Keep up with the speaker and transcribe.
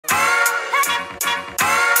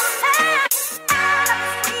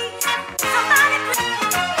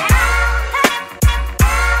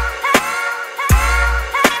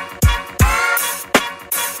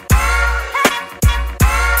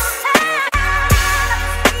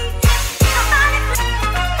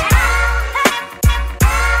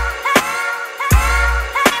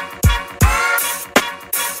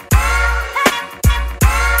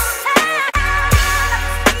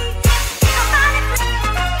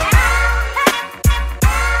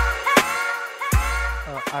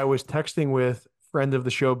was texting with friend of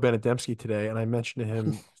the show, Bennett Dembski, today, and I mentioned to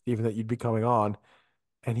him, Stephen, that you'd be coming on.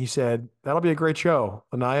 And he said, that'll be a great show.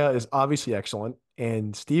 Laniya is obviously excellent.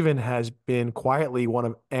 And Stephen has been quietly one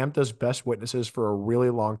of AMTA's best witnesses for a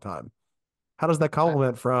really long time. How does that I,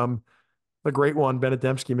 compliment from the great one, Bennett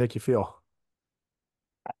Dembski, make you feel?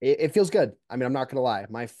 it feels good. I mean, I'm not gonna lie.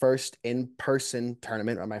 My first in-person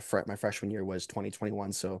tournament, or my freshman year was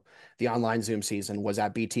 2021. So the online Zoom season was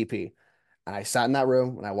at BTP, and I sat in that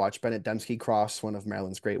room and I watched Bennett Dembski cross one of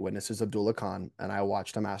Maryland's great witnesses, Abdullah Khan, and I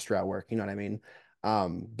watched him master at work. You know what I mean?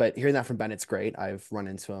 But hearing that from Bennett's great. I've run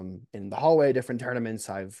into him in the hallway, different tournaments.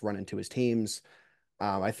 I've run into his teams.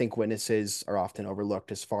 I think witnesses are often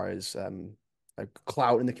overlooked as far as like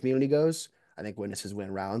clout in the community goes. I think witnesses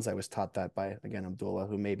win rounds. I was taught that by, again, Abdullah,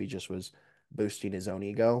 who maybe just was boosting his own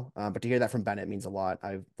ego. But to hear that from Bennett means a lot.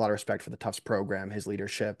 I have a lot of respect for the Tufts program, his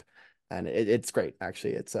leadership, and it's great,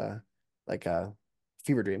 actually. It's like a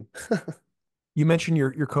fever dream. You mentioned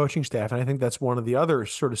your coaching staff, and I think that's one of the other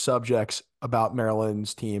sort of subjects about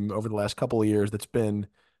Maryland's team over the last couple of years that's been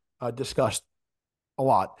discussed a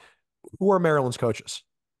lot. Who are Maryland's coaches?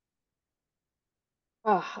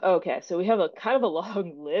 Okay, so we have a kind of a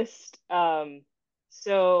long list.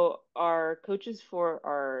 So our coaches for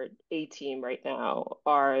our A team right now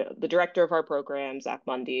are the director of our program, Zach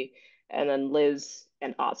Mundy, and then Liz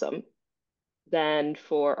and Azam. Then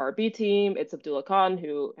for our B team, it's Abdullah Khan,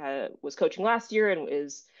 who was coaching last year and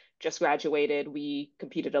is just graduated. We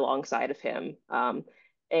competed alongside of him.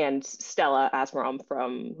 And Stella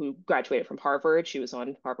Asmaram who graduated from Harvard. She was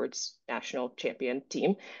on Harvard's national champion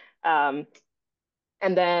team. Um,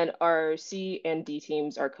 and then our C and D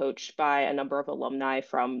teams are coached by a number of alumni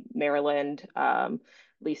from Maryland.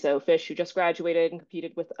 Lisa Fish, who just graduated and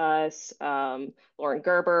competed with us, Lauren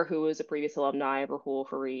Gerber, who was a previous alumni of Rahul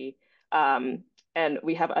Hari. And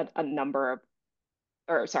we have a number of,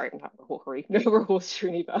 or sorry, not Rahul Hari, no, Rahul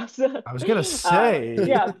Srinivas. I was going to say,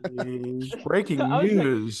 Yeah, breaking I was like, I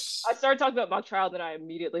news. started talking about mock trial, then I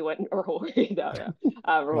immediately went Rahul Hari. No, no,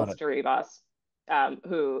 Rahul Got it. Srinivas,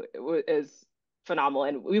 who is phenomenal.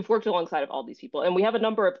 And we've worked alongside of all these people. And we have a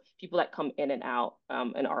number of people that come in and out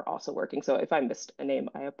and are also working. So if I missed a name,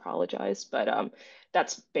 I apologize. But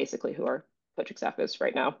that's basically who our coaching staff is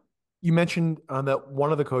right now. You mentioned that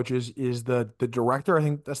one of the coaches is the director. I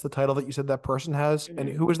think that's the title that you said that person has. And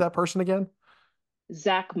Mhm. who is that person again?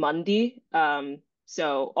 Zach Mundy,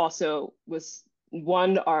 so also was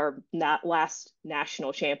won our last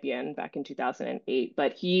national champion back in 2008,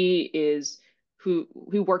 but he is who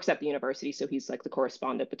works at the university, so he's like the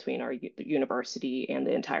correspondent between our the university and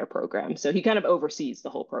the entire program. So he kind of oversees the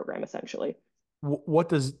whole program essentially. What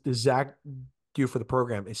does Zach do for the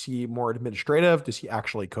program? Is he more administrative? Does he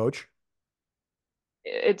actually coach?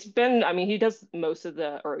 It's been, I mean, he does most of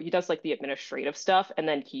the, or he does like the administrative stuff, and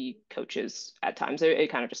then he coaches at times. It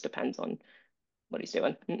kind of just depends on what he's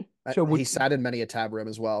doing. So He would sat in many a tab room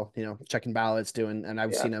as well, checking ballots, and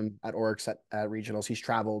I've Yeah. seen him at orcs at regionals. He's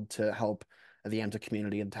traveled to help the AMTA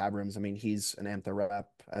community in tab rooms. I mean, he's an AMTA rep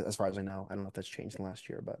as far as I know. I don't know if that's changed in the last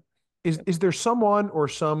year, but yeah. is there someone or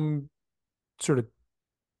some sort of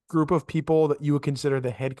group of people that you would consider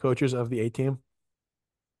the head coaches of the A team?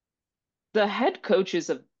 The head coaches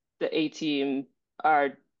of the A team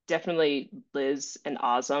are definitely Liz and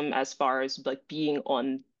Azam as far as like being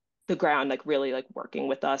on the ground, like really like working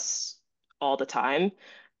with us all the time.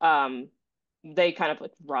 Um, they kind of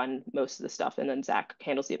like run most of the stuff, and then Zach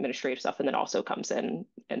handles the administrative stuff, and then also comes in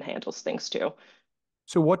and handles things too.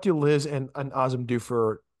 So what do Liz and Azam do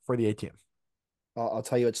for the A team? I'll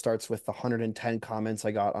tell you, it starts with the 110 comments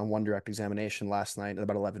I got on one direct examination last night at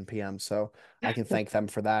about 11 p.m. So I can thank them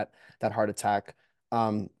for that heart attack.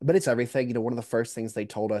 But it's everything. One of the first things they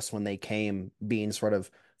told us when they came, being sort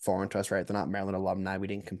of foreign to us, right? They're not Maryland alumni. We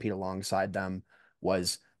didn't compete alongside them.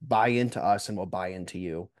 Was buy into us and we'll buy into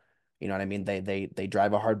you. You know what I mean? They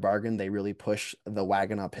drive a hard bargain. They really push the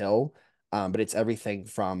wagon uphill. But it's everything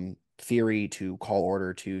from theory to call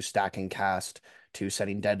order to stacking cast to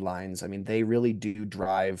setting deadlines. I mean, they really do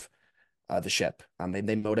drive the ship.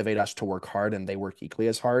 They motivate us to work hard, and they work equally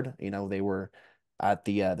as hard. They were at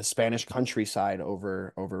the Spanish countryside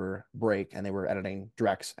over break, and they were editing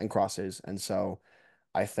directs and crosses, and so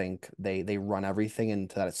I think they run everything, and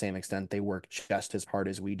to that same extent, they work just as hard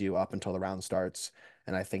as we do up until the round starts.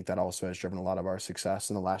 And I think that also has driven a lot of our success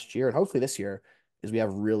in the last year, and hopefully this year, is we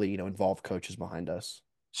have really involved coaches behind us.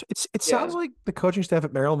 So it sounds Yeah. like the coaching staff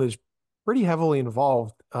at Maryland is pretty heavily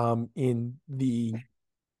involved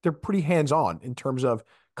they're pretty hands-on in terms of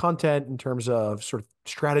content, in terms of sort of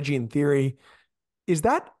strategy and theory. Is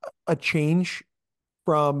that a change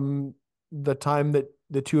from the time that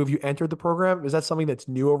the two of you entered the program? Is that something that's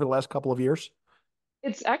new over the last couple of years?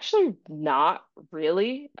 It's actually not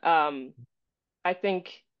really. I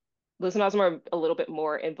think Liz and Ozma are a little bit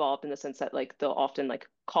more involved in the sense that like they'll often like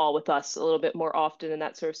call with us a little bit more often in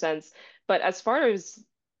that sort of sense. But as far as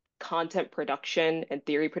content production and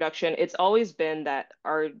theory production, it's always been that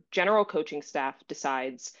our general coaching staff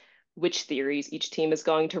decides which theories each team is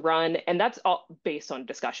going to run. And that's all based on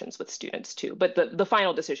discussions with students too. But the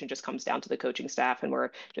final decision just comes down to the coaching staff, and we're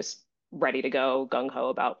just ready to go gung ho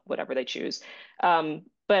about whatever they choose. But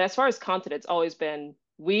as far as content, it's always been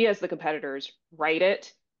we as the competitors write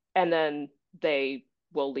it, and then they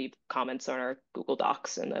will leave comments on our Google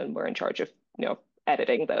Docs, and then we're in charge of,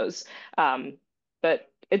 editing those. But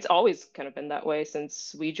it's always kind of been that way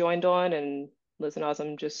since we joined on, and Liz and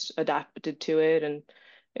Awesome just adapted to it, and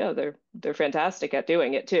they're fantastic at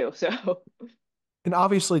doing it too. So And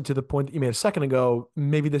obviously, to the point that you made a second ago,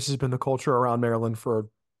 maybe this has been the culture around Maryland for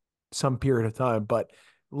some period of time, but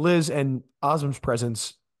Liz and Osm's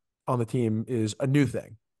presence on the team is a new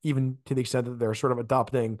thing, even to the extent that they're sort of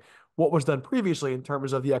adopting what was done previously in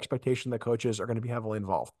terms of the expectation that coaches are going to be heavily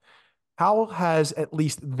involved. How has at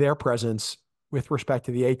least their presence with respect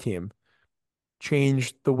to the A team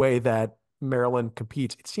changed the way that Maryland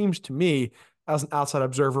competes? It seems to me, as an outside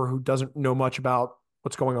observer who doesn't know much about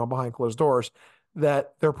what's going on behind closed doors,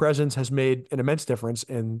 that their presence has made an immense difference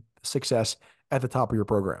in success at the top of your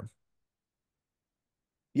program.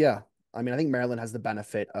 Yeah. I mean, I think Maryland has the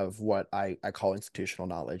benefit of what I call institutional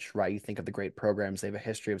knowledge, right? You think of the great programs, they have a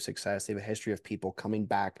history of success, they have a history of people coming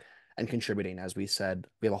back and contributing. As we said,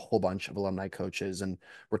 we have a whole bunch of alumni coaches and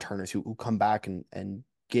returners who come back and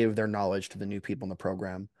give their knowledge to the new people in the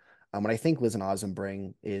program. What I think Liz and Ozem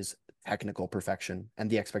bring is technical perfection and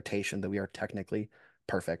the expectation that we are technically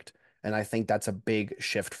perfect. And I think that's a big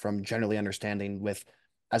shift from generally understanding with,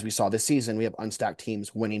 as we saw this season, we have unstacked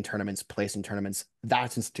teams winning tournaments, placing tournaments.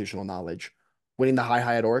 That's institutional knowledge. Winning the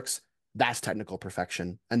high at Orcs, that's technical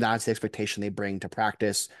perfection. And that's the expectation they bring to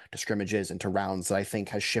practice, to scrimmages, and to rounds that I think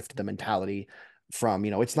has shifted the mentality from,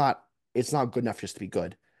 it's not good enough just to be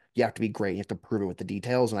good. You have to be great. You have to prove it with the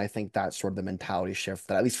details. And I think that's sort of the mentality shift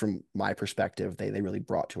that, at least from my perspective, they really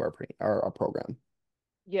brought to our program.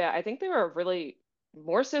 yeah, I think they were a really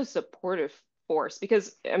more so supportive force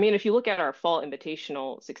because, I mean, if you look at our fall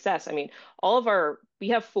invitational success, I mean, we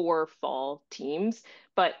have four fall teams,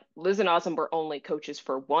 but Liz and Awesome were only coaches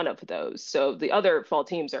for one of those. So the other fall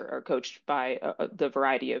teams are coached by the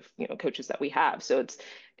variety of, coaches that we have. So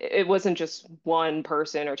it wasn't just one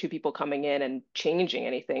person or two people coming in and changing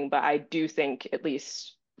anything, but I do think, at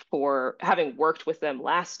least for having worked with them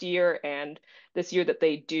last year and this year, that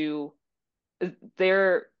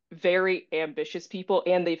they're very ambitious people,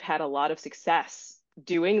 and they've had a lot of success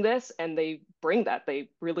doing this, and they bring that. They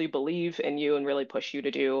really believe in you and really push you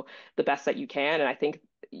to do the best that you can. And I think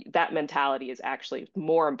that mentality is actually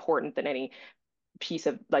more important than any piece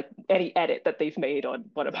of like any edit that they've made on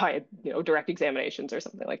one of my, direct examinations or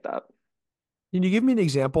something like that. Can you give me an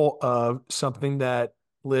example of something that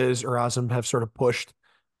Liz or Azim have sort of pushed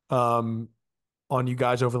um, on you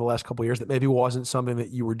guys over the last couple of years that maybe wasn't something that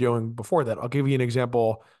you were doing before that? I'll give you an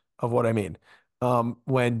example of what I mean.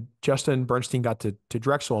 When Justin Bernstein got to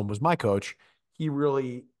Drexel and was my coach, he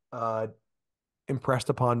really impressed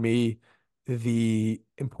upon me the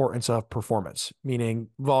importance of performance, meaning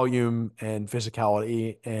volume and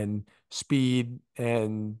physicality and speed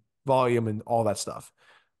and volume and all that stuff.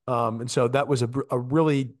 And so that was a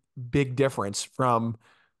really big difference from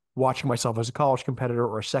watching myself as a college competitor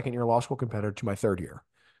or a second year law school competitor to my third year.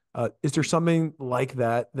 Is there something like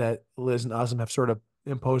that that Liz and Azim have sort of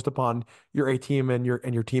imposed upon your A team and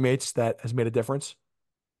your teammates that has made a difference?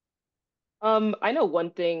 I know one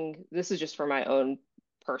thing, this is just for my own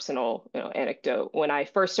personal, anecdote. When I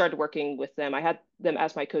first started working with them, I had them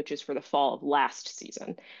as my coaches for the fall of last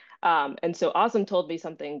season. And so Awesome told me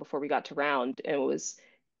something before we got to round, and it was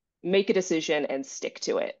make a decision and stick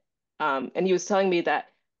to it. And he was telling me that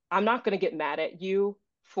I'm not going to get mad at you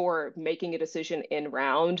for making a decision in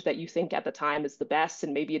round that you think at the time is the best,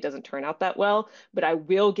 and maybe it doesn't turn out that well, but I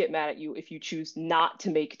will get mad at you if you choose not to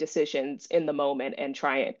make decisions in the moment and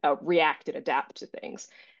try and react and adapt to things.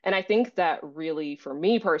 And I think that really, for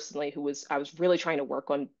me personally, I was really trying to work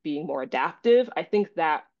on being more adaptive, I think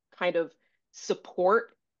that kind of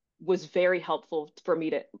support was very helpful for me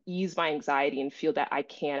to ease my anxiety and feel that I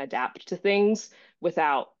can adapt to things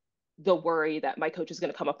without the worry that my coach is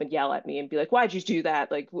going to come up and yell at me and be like, "Why'd you do that?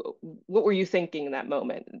 Like, what were you thinking in that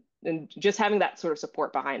moment?" And just having that sort of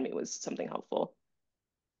support behind me was something helpful.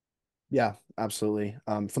 Yeah, absolutely.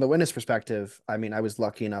 From the witness perspective, I mean, I was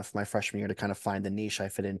lucky enough my freshman year to kind of find the niche I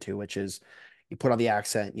fit into, which is, You put on the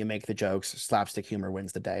accent, you make the jokes, slapstick humor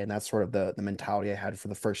wins the day. And that's sort of the mentality I had for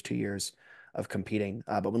the first 2 years of competing.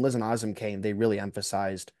 But when Liz and Ozum came, they really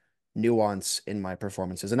emphasized nuance in my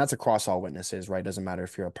performances. And that's across all witnesses, right? Doesn't matter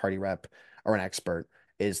if you're a party rep or an expert,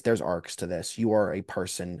 is there's arcs to this. You are a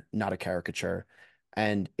person, not a caricature.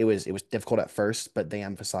 And it was difficult at first, but they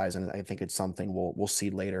emphasize, and I think it's something we'll see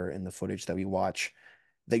later in the footage that we watch,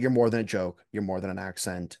 that you're more than a joke, you're more than an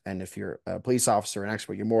accent. And if you're a police officer, an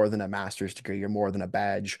expert, you're more than a master's degree, you're more than a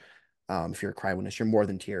badge. If you're a crime witness, you're more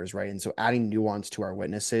than tears, right? And so adding nuance to our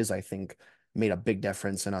witnesses, I think, made a big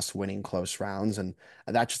difference in us winning close rounds. And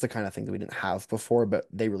that's just the kind of thing that we didn't have before, but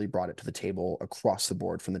they really brought it to the table across the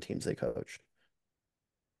board from the teams they coached.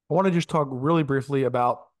 I want to just talk really briefly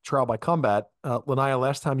about trial by combat. Laniya,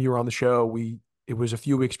 last time you were on the show, it was a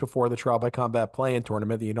few weeks before the trial by combat play-in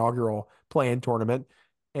tournament, the inaugural play-in tournament,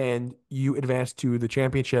 and you advanced to the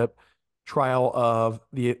championship trial of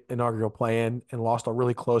the inaugural play-in and lost a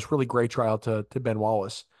really close, really great trial to Ben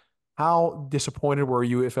Wallace. How disappointed were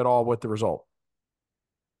you, if at all, with the result?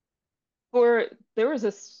 For there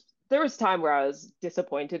was time where I was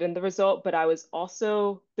disappointed in the result, but I was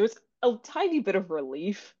also there was a tiny bit of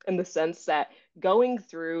relief in the sense that going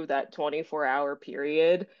through that 24-hour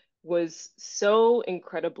period was so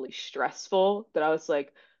incredibly stressful that I was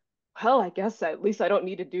like, well, I guess at least I don't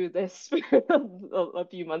need to do this for a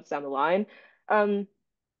few months down the line. Um,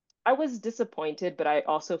 I was disappointed, but I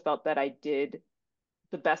also felt that I did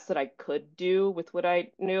the best that I could do with what I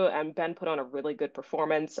knew, and Ben put on a really good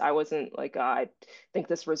performance. I wasn't like, I think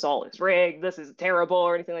this result is rigged, this is terrible,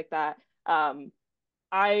 or anything like that.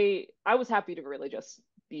 I was happy to really just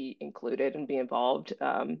be included and be involved.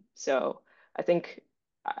 So I think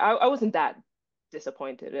I wasn't that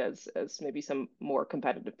disappointed as maybe some more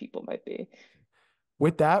competitive people might be.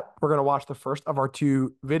 With that, we're going to watch the first of our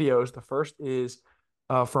two videos. The first is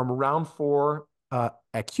from round four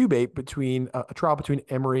at Cubate between a trial between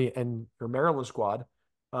Emory and your Maryland squad.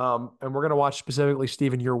 And we're going to watch specifically,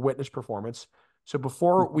 Stephen, your witness performance. So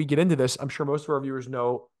before we get into this, I'm sure most of our viewers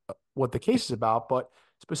know what the case is about, but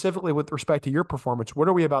specifically with respect to your performance, what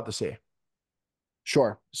are we about to see?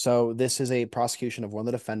 Sure. So this is a prosecution of one of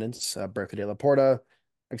the defendants, Berkeley de la Porta,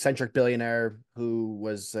 eccentric billionaire who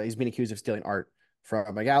was he's been accused of stealing art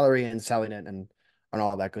from a gallery and selling it and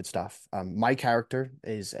all that good stuff. My character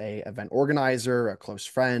is a event organizer, a close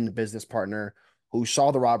friend, business partner who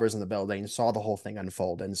saw the robbers in the building, saw the whole thing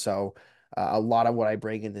unfold, and so a lot of what I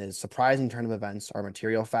bring in is surprising turn of events are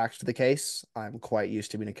material facts to the case. I'm quite used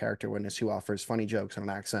to being a character witness who offers funny jokes and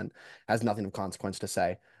an accent, has nothing of consequence to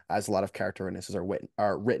say, as a lot of character witnesses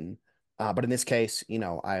are written. But in this case,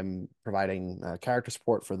 I'm providing character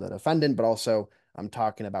support for the defendant, but also I'm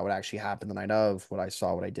talking about what actually happened the night of, what I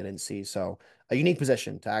saw, what I didn't see. So a unique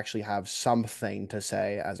position to actually have something to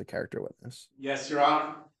say as a character witness. Yes, Your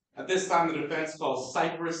Honor. At this time, the defense calls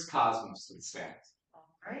Cypress Cosmos to the stand.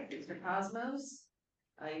 All right, Mr. Cosmos,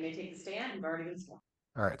 you may take the stand. You've already been sworn.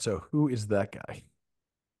 All right. So who is that guy?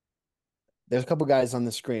 There's a couple guys on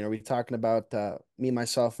the screen. Are we talking about me,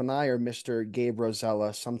 myself, and I, or Mr. Gabe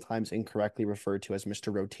Rosella, sometimes incorrectly referred to as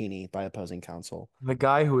Mr. Rotini by opposing counsel? The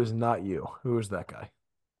guy who is not you. Who is that guy?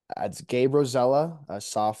 It's Gabe Rosella, a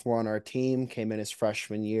sophomore on our team, came in his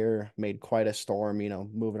freshman year, made quite a storm,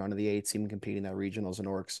 moving on to the A team, competing at regionals and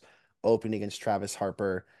orcs, opening against Travis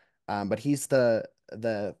Harper. But he's the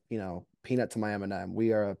peanut to my M&M.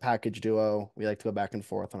 We are a package duo. We like to go back and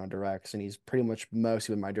forth on our directs, and he's pretty much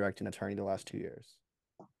mostly been my directing attorney the last 2 years.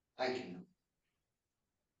 Thank you.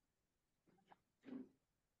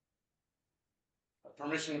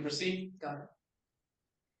 Permission to proceed? Go ahead.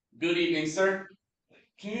 Good evening, sir.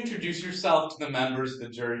 Can you introduce yourself to the members of the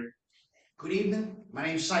jury? Good evening. My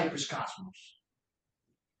name's Cypress Cosmos.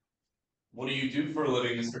 What do you do for a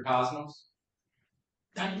living, Mr. Cosmos?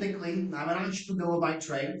 Technically, I'm an entrepreneur by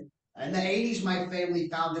trade. In the 80s, my family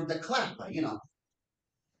founded the Clapper.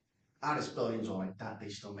 Honest buildings all like that, they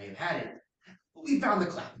still may have had it. But we found the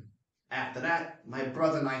Clapper. After that, my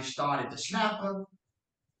brother and I started the Snapper.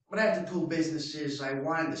 But after two businesses, I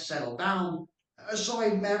wanted to settle down. So I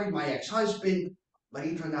married my ex-husband, but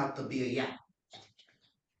he turned out to be a yap.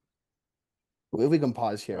 We can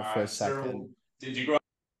pause here All for a right, sir. second. Did you grow up?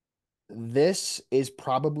 This is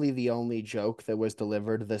probably the only joke that was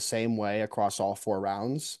delivered the same way across all 4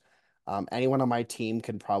 rounds. Anyone on my team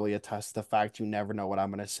can probably attest to the fact you never know what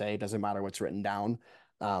I'm going to say. Doesn't matter what's written down.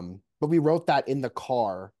 But we wrote that in the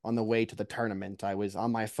car on the way to the tournament. I was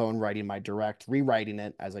on my phone writing my direct, rewriting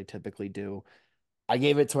it as I typically do. I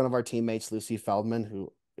gave it to one of our teammates, Lucy Feldman,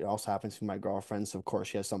 who also happens to be my girlfriend. So, of course,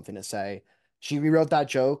 she has something to say. She rewrote that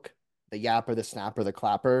joke, the yapper, the snapper, the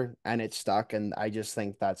clapper, and it stuck. And I just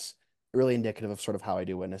think that's really indicative of sort of how I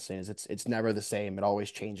do witnessing. Is it's never the same. It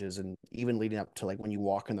always changes, and even leading up to like when you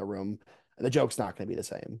walk in the room, the joke's not going to be the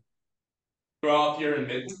same. Grow up here in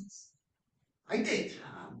Midlands? I did.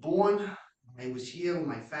 Born, I was here with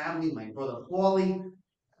my family, my brother Paulie,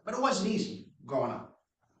 but it wasn't easy growing up.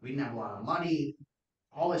 We didn't have a lot of money.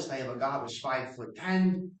 Tallest I ever got was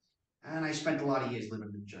 5'10", and I spent a lot of years living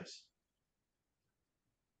in New Jersey.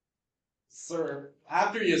 Sir,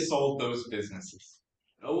 after you sold those businesses,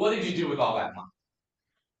 what did you do with all that money?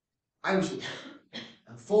 I was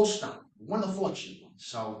a full stop, one of the fortunate ones.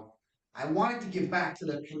 So I wanted to give back to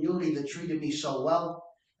the community that treated me so well.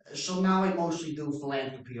 So now I mostly do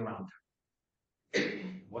philanthropy around.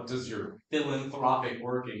 What does your philanthropic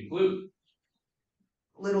work include?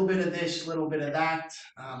 A little bit of this, a little bit of that.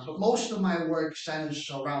 But most of my work centers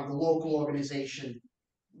around the local organization,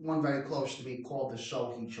 one very close to me called the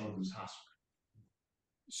Sohi Children's Hospital.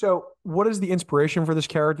 So, what is the inspiration for this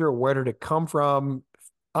character? Where did it come from?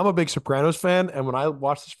 I'm a big Sopranos fan, and when I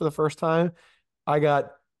watched this for the first time, I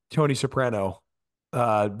got Tony Soprano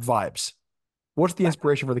vibes. What's the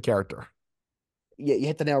inspiration for the character? You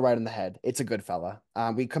hit the nail right on the head. It's a good fella.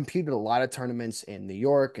 We competed a lot of tournaments in New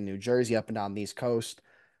York and New Jersey, up and down the East Coast.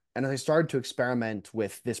 And as I started to experiment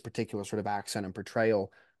with this particular sort of accent and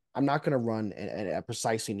portrayal, I'm not going to run a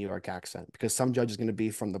precisely New York accent because some judge is going to be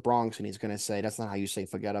from the Bronx and he's going to say, that's not how you say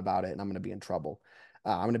forget about it. And I'm going to be in trouble.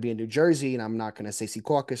 I'm going to be in New Jersey and I'm not going to say see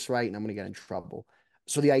caucus right. And I'm going to get in trouble.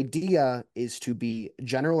 So the idea is to be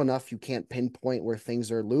general enough you can't pinpoint where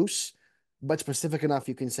things are loose, but specific enough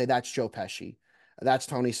you can say that's Joe Pesci. That's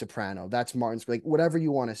Tony Soprano. That's Martin's, like whatever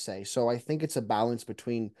you want to say. So I think it's a balance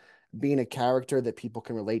between being a character that people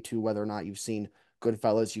can relate to, whether or not you've seen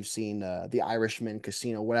Goodfellas, you've seen The Irishman,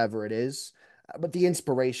 Casino, whatever it is. But the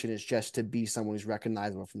inspiration is just to be someone who's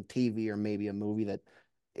recognizable from TV or maybe a movie that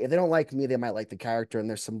if they don't like me, they might like the character. And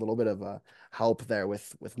there's some little bit of a help there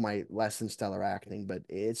with my less than stellar acting, but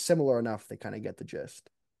it's similar enough they kind of get the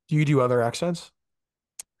gist. Do you do other accents?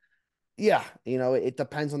 Yeah, it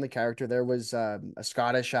depends on the character. There was a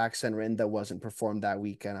Scottish accent written that wasn't performed that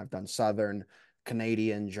weekend. I've done Southern,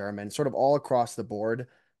 Canadian, German, sort of all across the board.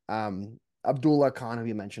 Abdullah Khan, who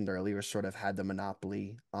you mentioned earlier, sort of had the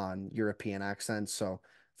monopoly on European accents. So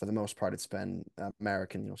for the most part, it's been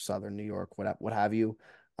American, Southern New York, what have you.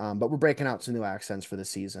 But we're breaking out some new accents for the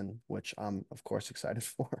season, which I'm of course excited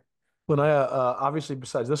for. Laniya, obviously,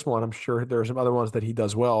 besides this one, I'm sure there are some other ones that he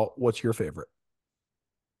does well. What's your favorite?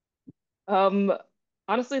 Um,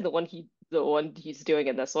 Honestly, the one he's doing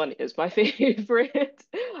in this one is my favorite.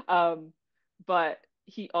 Um, but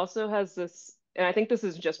he also has this, and I think this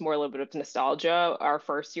is just more a little bit of nostalgia. Our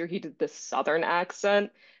first year, he did this Southern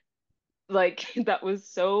accent, like that was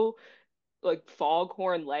so like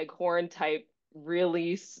foghorn leghorn type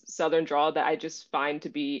really southern drawl that I just find to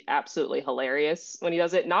be absolutely hilarious when he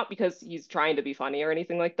does it, not because he's trying to be funny or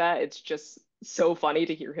anything like that. It's just so funny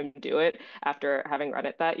to hear him do it after having read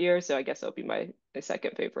it that year, so I guess that'll be my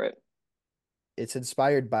second favorite. It's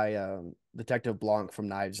inspired by Detective Blanc from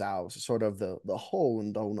Knives Out, sort of the hole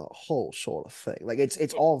and donut hole sort of thing. Like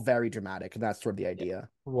it's all very dramatic, and that's sort of the Yeah. idea.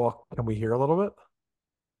 Well, can we hear a little bit?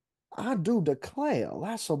 I do declare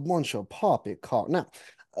that's a bunch of poppycock. Now,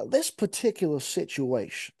 this particular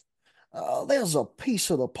situation, there's a piece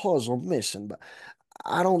of the puzzle missing, but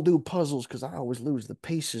I don't do puzzles because I always lose the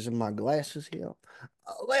pieces in my glasses here.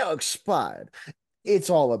 They're expired. It's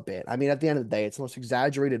all a bit. I mean, at the end of the day, it's the most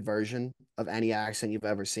exaggerated version of any accent you've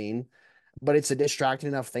ever seen. But it's a distracting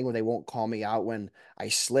enough thing where they won't call me out when I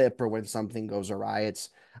slip or when something goes awry.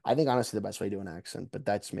 I think, honestly, the best way to do an accent, but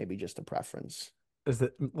that's maybe just a preference. Is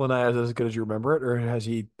that Laniya as good as you remember it, or has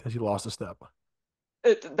he lost a step?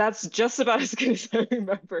 That's just about as good as I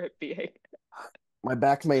remember it being. My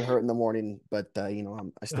back may hurt in the morning, but I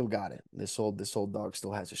still got it. This old dog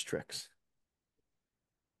still has his tricks.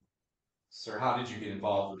 Sir, how did you get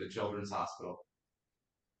involved with the children's hospital?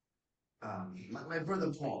 My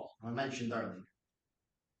brother Paul, I mentioned earlier,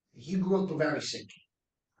 he grew up very sick.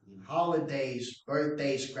 I mean, holidays,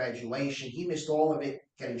 birthdays, graduation, he missed all of it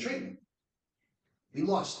getting treatment. We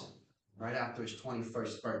lost him right after his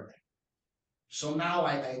 21st birthday. So now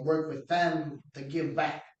I work with them to give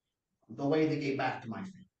back the way they gave back to my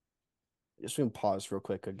family. Just gonna pause real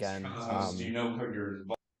quick Mr. again. Cosmos, do you know how you're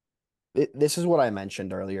involved? This is what I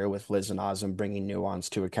mentioned earlier with Liz and Ozem bringing nuance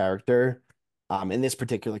to a character. In this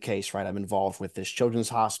particular case, right, I'm involved with this children's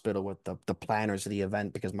hospital with the planners of the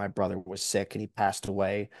event because my brother was sick and he passed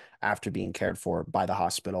away after being cared for by the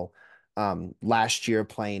hospital. Last year,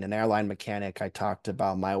 playing an airline mechanic, I talked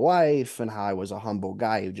about my wife and how I was a humble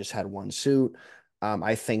guy who just had one suit.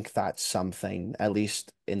 I think that's something, at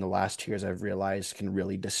least in the last 2 years, I've realized can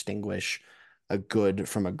really distinguish a good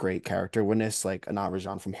from a great character witness. Like Anat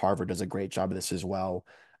Rajan from Harvard does a great job of this as well.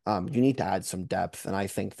 You need to add some depth, and I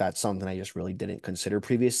think that's something I just really didn't consider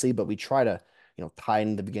previously. But we try to, tie it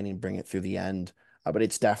in the beginning, bring it through the end. But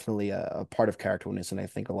it's definitely a part of character witness, and I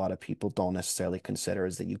think a lot of people don't necessarily consider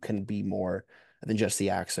is that you can be more than just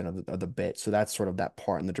the accent of the bit. So that's sort of that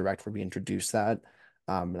part in the direct where we introduce that.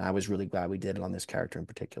 And I was really glad we did it on this character in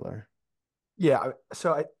particular. Yeah,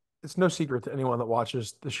 it's no secret to anyone that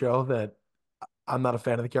watches the show that I'm not a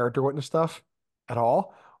fan of the character witness stuff at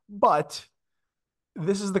all. But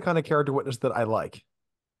this is the kind of character witness that I like,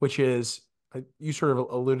 which is you sort of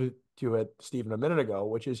alluded to it, Stephen, a minute ago,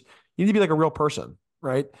 which is you need to be like a real person,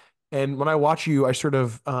 right? And when I watch you, I sort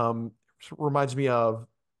of reminds me of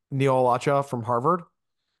Neil Alacha from Harvard.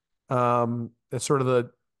 That's sort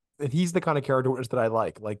of and he's the kind of character witness that I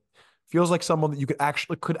like. Like, feels like someone that you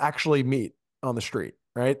could actually meet on the street,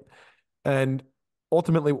 right? And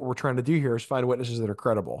ultimately, what we're trying to do here is find witnesses that are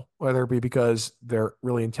credible, whether it be because they're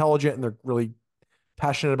really intelligent and they're really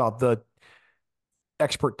passionate about the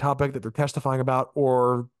expert topic that they're testifying about,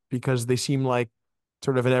 or because they seem like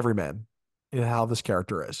sort of an everyman in how this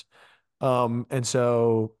character is. And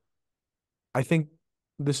so I think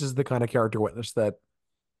this is the kind of character witness that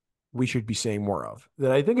we should be seeing more of,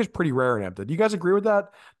 that I think is pretty rare in AMTA. Do you guys agree with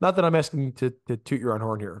that? Not that I'm asking you to toot your own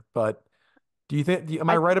horn here, but am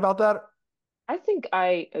I I right about that? I think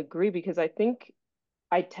I agree because I think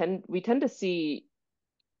we tend to see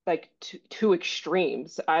like two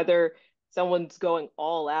extremes. Either someone's going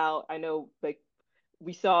all out. I know like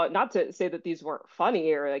we saw, not to say that these weren't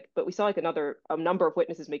funny or like, but we saw like a number of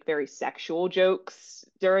witnesses make very sexual jokes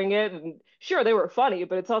during it. And sure, they were funny,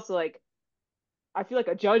 but it's also like I feel like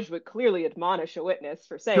a judge would clearly admonish a witness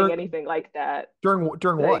for saying During anything like that. during what?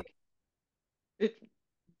 Like it,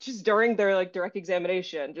 just during their like direct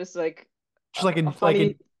examination, just like Just like a in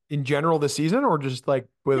funny. in general this season, or just like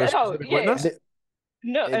with a Yeah, no, specific yeah, witness?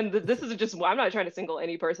 no, It, and this isn't just. I'm not trying to single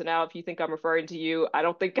any person out. If you think I'm referring to you, I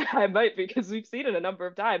don't think I might because we've seen it a number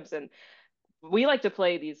of times, and we like to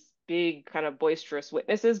play these big kind of boisterous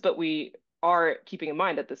witnesses, but we are keeping in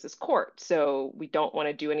mind that this is court, so we don't want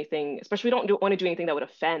to do anything, especially we don't want to do anything that would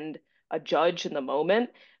offend a judge in the moment,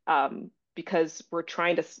 because we're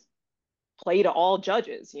trying to play to all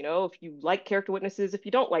judges. If you like character witnesses, if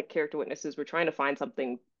you don't like character witnesses, we're trying to find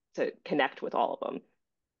something to connect with all of them.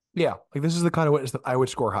 Yeah, like this is the kind of witness that I would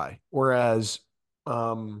score high. Whereas,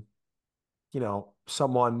 um,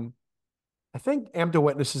 someone I think AMDA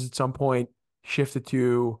witnesses at some point shifted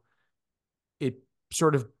to it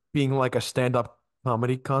sort of being like a stand-up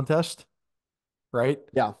comedy contest, right?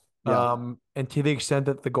 yeah, yeah. And to the extent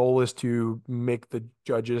that the goal is to make the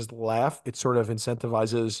judges laugh, it sort of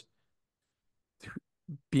incentivizes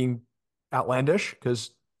being outlandish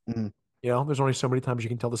because Mhm. there's only so many times you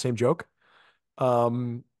can tell the same joke.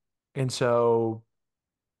 Um, and so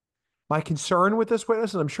my concern with this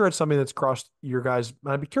witness, and I'm sure it's something that's crossed your guys,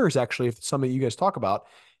 and I'd be curious actually if it's something you guys talk about,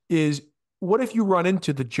 is what if you run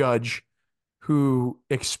into the judge who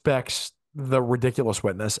expects the ridiculous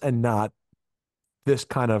witness and not this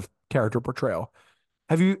kind of character portrayal?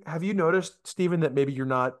 Have you noticed, Stephen, that maybe you're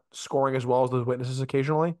not scoring as well as those witnesses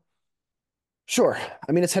occasionally? Sure.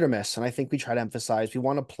 I mean, it's hit or miss. And I think we try to emphasize we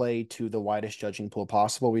want to play to the widest judging pool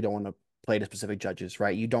possible. We don't want to play to specific judges,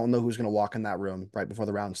 right? You don't know who's going to walk in that room right before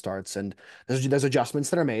the round starts. And there's adjustments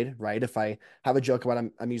that are made, right? If I have a joke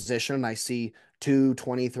about a musician and I see two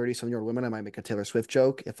 20, 30 something year old women, I might make a Taylor Swift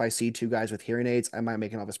joke. If I see two guys with hearing aids, I might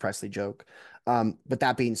make an Elvis Presley joke. But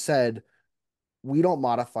that being said, we don't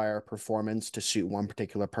modify our performance to suit one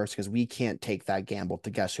particular person because we can't take that gamble to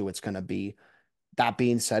guess who it's going to be. That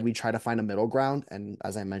being said, we try to find a middle ground. And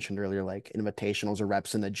as I mentioned earlier, like invitationals or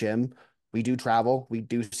reps in the gym, we do travel. We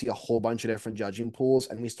do see a whole bunch of different judging pools,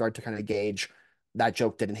 and we start to kind of gauge that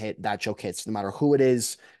joke didn't hit, that joke hits, no matter who it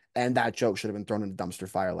is. And that joke should have been thrown in a dumpster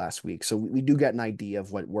fire last week. So we do get an idea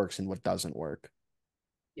of what works and what doesn't work.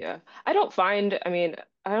 Yeah. I mean,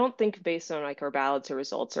 I don't think based on like our ballots or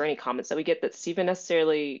results or any comments that we get that Stephen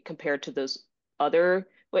necessarily compared to those other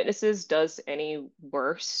witnesses does any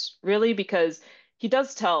worse, really, because he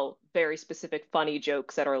does tell very specific funny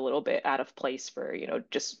jokes that are a little bit out of place for,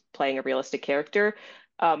 just playing a realistic character.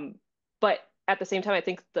 Um, but at the same time, I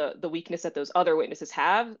think the weakness that those other witnesses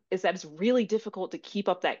have is that it's really difficult to keep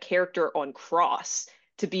up that character on cross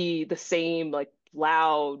to be the same like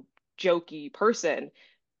loud, jokey person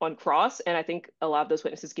on cross. And I think a lot of those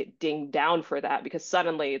witnesses get dinged down for that because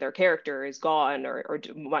suddenly their character is gone or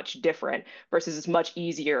much different versus it's much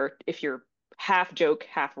easier if you're half joke,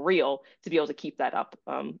 half real to be able to keep that up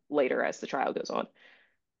later as the trial goes on.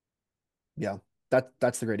 Yeah,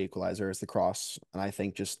 that's the great equalizer is the cross. And I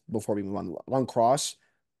think just before we move on cross,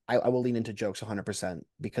 I will lean into jokes 100%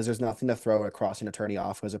 because there's nothing to throw a crossing attorney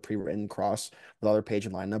off as a pre-written cross with other page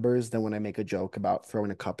and line numbers than when I make a joke about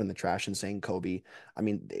throwing a cup in the trash and saying Kobe. I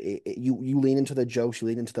mean, you lean into the jokes, you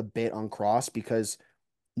lean into the bit on cross because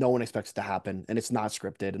no one expects it to happen and it's not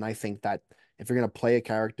scripted. And I think that if you're gonna play a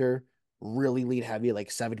character, really lead heavy, like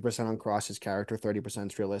 70% on Cross's character,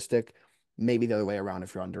 30% is realistic. Maybe the other way around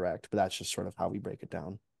if you're on direct, but that's just sort of how we break it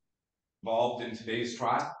down. Involved in today's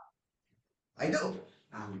trial? I do.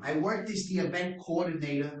 I worked as the event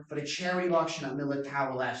coordinator for the charity auction at Miller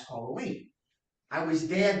Tower last Halloween. I was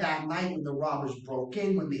there that night when the robbers broke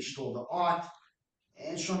in, when they stole the art,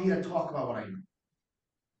 and so I'm here to talk about what I know.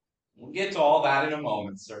 We'll get to all that in a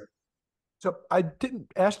moment, sir. So I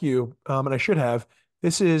didn't ask you, and I should have.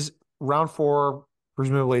 This is round 4,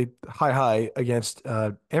 presumably high against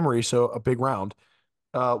Emory, so a big round.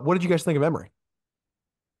 What did you guys think of Emory?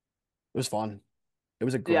 It was fun. It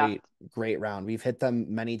was a Yeah. great round. We've hit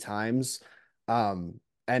them many times. And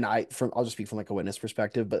I'll just speak from like a witness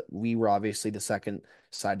perspective, but we were obviously the second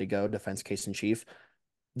side to go, defense case in chief.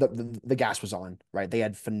 The gas was on, right? They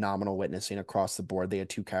had phenomenal witnessing across the board. They had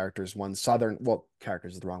 2 characters, one Southern, well,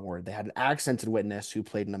 characters is the wrong word. They had an accented witness who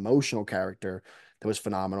played an emotional character that was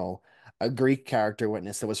phenomenal, a Greek character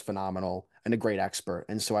witness that was phenomenal, and a great expert.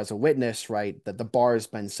 And so as a witness, right, that the bar has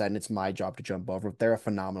been set and it's my job to jump over. They're a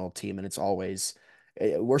phenomenal team and it's always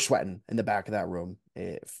we're sweating in the back of that room.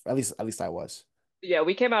 At least I was. Yeah,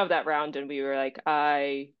 we came out of that round and we were like,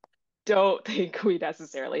 I don't think we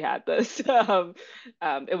necessarily had this.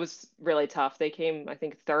 It was really tough. They came, I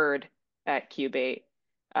think, third at Q8.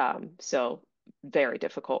 So very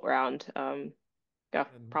difficult round. Yeah,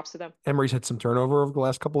 props to them. Emory's had some turnover over the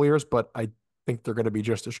last couple of years, but I think they're going to be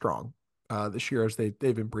just as strong this year as they've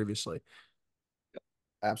been previously.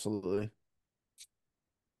 Absolutely.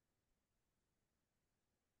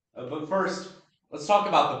 But first, let's talk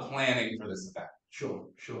about the planning for this event. Sure.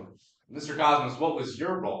 Mr. Cosmos, what was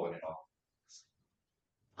your role in it all?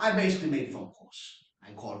 I basically made phone calls.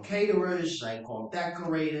 I called caterers, I called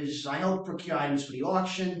decorators, I helped procure items for the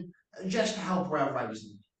auction, just to help wherever I was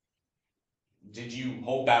needed. Did you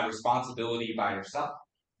hold that responsibility by yourself?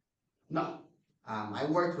 No. I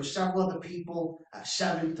worked with several other people,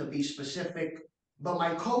 7 to be specific, but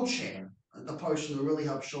my co-chair, the person who really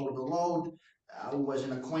helped shoulder the load, was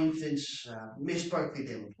an acquaintance, Miss Berkeley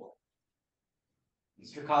Davenport.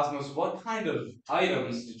 Mr. Cosmos, what kind of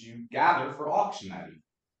items did you gather for auction that evening?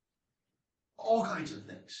 All kinds of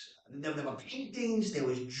things. There were paintings, there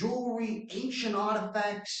was jewelry, ancient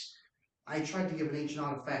artifacts. I tried to give an ancient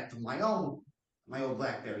artifact of my old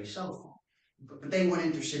BlackBerry cell phone, but they weren't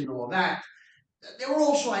interested in all that. There were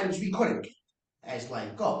also items we couldn't get, as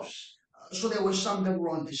life goes. So there were some that were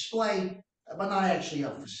on display, but not actually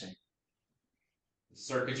up for sale.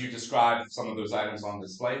 Sir, could you describe some of those items on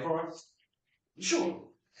display for us? Sure.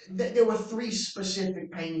 There were 3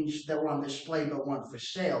 specific paintings that were on display but weren't for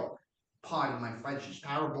sale. Pardon my French is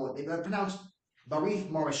terrible. They were pronounced Barith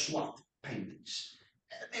Moriswat paintings.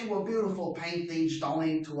 They were beautiful paintings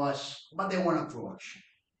donated to us, but they weren't up for auction.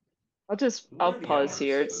 I'll pause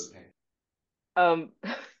here. Um,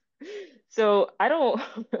 so I don't,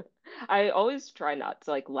 I always try not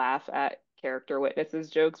to like laugh at character witnesses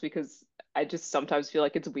jokes because I just sometimes feel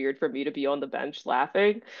like it's weird for me to be on the bench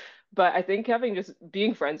laughing. But I think having just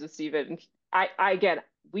being friends with Stephen, I again,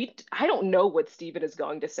 I don't know what Stephen is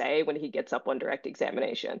going to say when he gets up on direct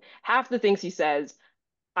examination. Half the things he says,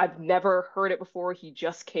 I've never heard it before. He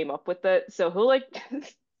just came up with it. So he'll like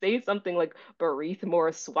say something like Barith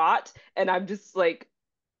Morris SWAT, and I'm just like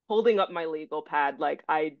holding up my legal pad like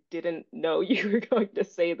I didn't know you were going to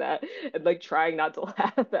say that and like trying not to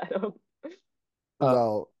laugh at him. Uh,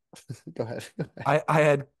 Well, go ahead. I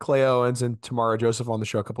had Clay Owens and Tamara Joseph on the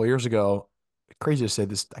show a couple of years ago. Crazy to say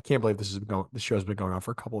this. I can't believe this show has been going on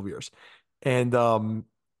for a couple of years. And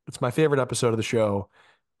it's my favorite episode of the show.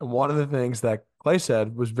 And one of the things that Clay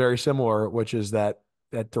said was very similar, which is that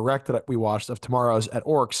direct that we watched of Tomorrow's at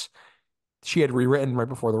Orcs, she had rewritten right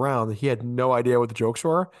before the round. He had no idea what the jokes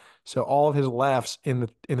were. So all of his laughs in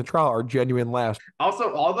the trial are genuine laughs.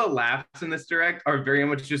 Also, all the laughs in this direct are very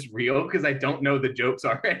much just real because I don't know the jokes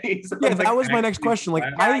already. So Yeah, I'm, like, that was my next question. Like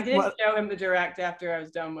I did show him the direct after I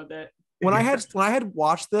was done with it. When I had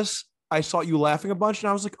watched this, I saw you laughing a bunch, and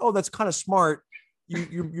I was like, "Oh, that's kind of smart."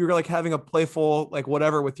 You're like having a playful like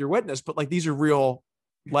whatever with your witness, but like these are real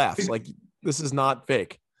laughs. Like this is not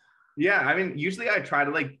fake. Yeah, I mean, usually I try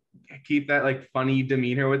to like keep that like funny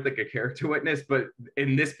demeanor with like a character witness, but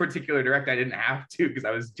in this particular direct, I didn't have to because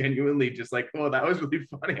I was genuinely just like, oh, that was really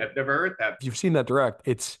funny. I've never heard that. If you've seen that direct,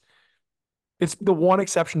 it's the one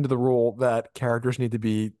exception to the rule that characters need to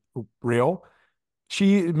be real.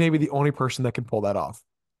 She may be the only person that can pull that off.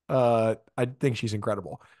 I think she's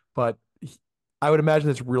incredible, but I would imagine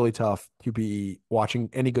it's really tough to be watching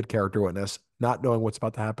any good character witness, not knowing what's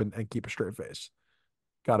about to happen, and keep a straight face.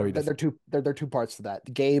 Got to be There are difficult. two parts to that.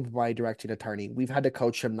 Gabe, my directing attorney, we've had to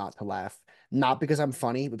coach him not to laugh, not because I'm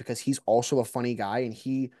funny, but because he's also a funny guy and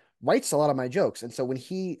he writes a lot of my jokes. And so when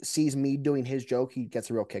he sees me doing his joke, he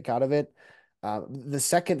gets a real kick out of it. The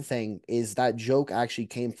second thing is that joke actually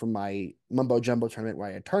came from my mumbo jumbo tournament where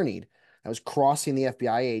I attorneyed. I was crossing the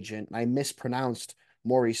FBI agent and I mispronounced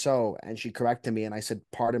Morisot and she corrected me and I said,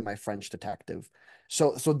 "Pardon my French detective."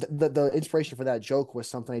 So the inspiration for that joke was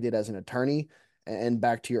something I did as an attorney. And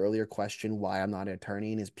back to your earlier question, why I'm not an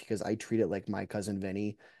attorney is because I treat it like my cousin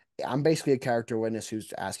Vinny. I'm basically a character witness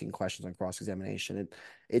who's asking questions on cross-examination.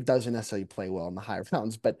 It doesn't necessarily play well in the high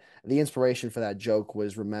rounds, but the inspiration for that joke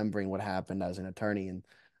was remembering what happened as an attorney, and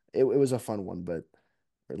it was a fun one. But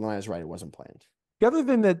Laniya's right, it wasn't planned. The other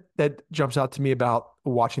thing that jumps out to me about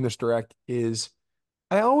watching this direct is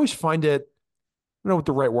I always find it, I don't know what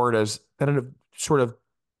the right word is, that in a sort of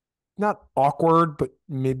not awkward, but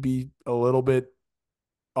maybe a little bit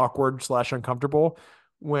awkward slash uncomfortable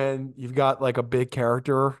when you've got like a big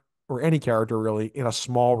character or any character really in a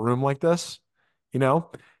small room like this, you know,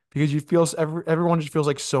 because you feel everyone just feels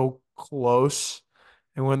like so close.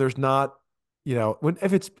 And when there's not, when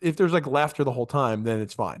if there's like laughter the whole time, then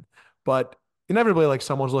it's fine. But inevitably, like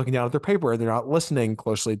someone's looking down at their paper and they're not listening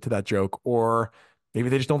closely to that joke, or maybe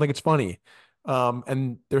they just don't think it's funny.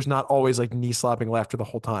 And there's not always like knee slapping laughter the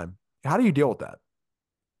whole time. How do you deal with that?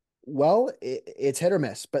 Well, it's hit or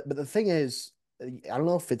miss, but the thing is, I don't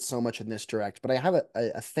know if it's so much in this direct, but I have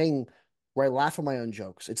a thing where I laugh at my own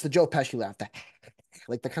jokes. It's the Joe Pesci laugh,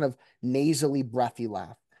 like the kind of nasally, breathy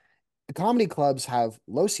laugh. The comedy clubs have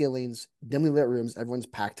low ceilings, dimly lit rooms, everyone's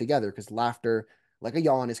packed together because laughter, like a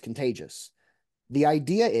yawn, is contagious. The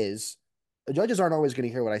idea is the judges aren't always going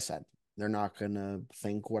to hear what I said. They're not going to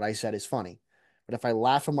think what I said is funny. But if I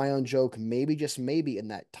laugh at my own joke, maybe, just maybe, in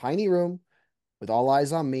that tiny room with all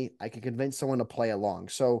eyes on me, I can convince someone to play along.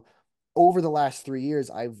 So over the last 3 years,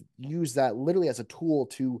 I've used that literally as a tool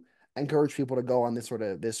to encourage people to go on this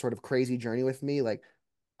sort of crazy journey with me. Like,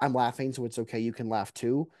 I'm laughing, so it's okay. You can laugh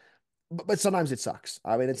too. But sometimes it sucks.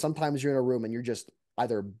 I mean, and sometimes you're in a room and you're just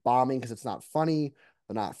either bombing because it's not funny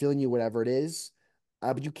or not feeling you, whatever it is.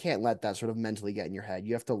 But you can't let that sort of mentally get in your head.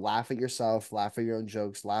 You have to laugh at yourself, laugh at your own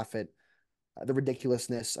jokes, laugh at the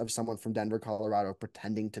ridiculousness of someone from Denver, Colorado,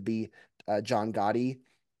 pretending to be John Gotti,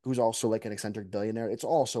 who's also like an eccentric billionaire. It's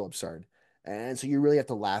all so absurd. And so you really have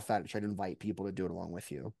to laugh at it and try to invite people to do it along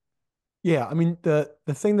with you. Yeah, I mean the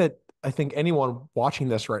thing that I think anyone watching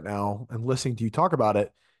this right now and listening to you talk about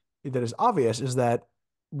it that is obvious is that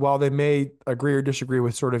while they may agree or disagree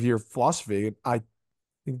with sort of your philosophy, I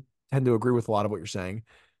tend to agree with a lot of what you're saying.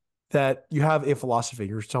 That you have a philosophy.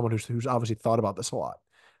 You're someone who's obviously thought about this a lot.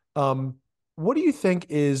 Um, what do you think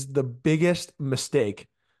is the biggest mistake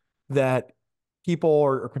that people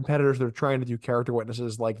or competitors that are trying to do character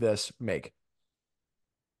witnesses like this make?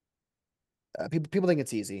 People think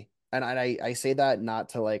it's easy, and I say that not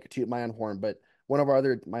to like toot my own horn, but one of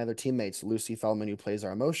my other teammates, Lucy Feldman, who plays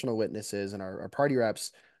our emotional witnesses and our party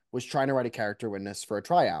reps, was trying to write a character witness for a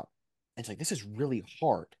tryout. And it's like, this is really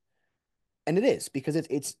hard. And it is because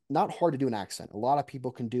it's not hard to do an accent. A lot of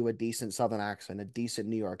people can do a decent Southern accent, a decent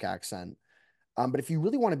New York accent. But if you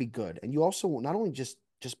really want to be good, and you also not only just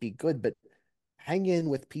be good, but hang in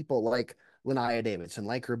with people like Laniya Davidson,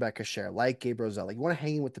 like Rebecca Scher, like Gabe Roselle. Like, you want to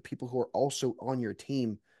hang in with the people who are also on your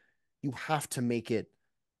team. You have to make it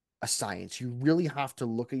a science. You really have to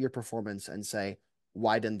look at your performance and say,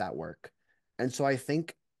 why didn't that work? And so I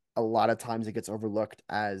think a lot of times it gets overlooked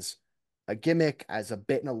as a gimmick, as a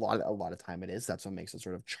bit, and a lot of time it is. That's what makes it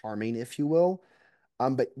sort of charming, if you will.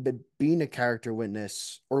 But being a character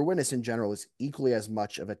witness or a witness in general is equally as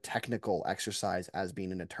much of a technical exercise as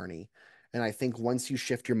being an attorney. And I think once you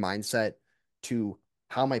shift your mindset to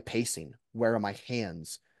how am I pacing? Where are my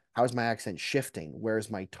hands? How is my accent shifting? Where is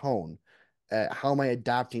my tone? How am I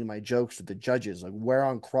adapting my jokes to the judges? Like, where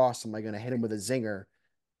on cross am I going to hit him with a zinger?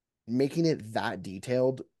 Making it that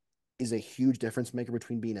detailed is a huge difference maker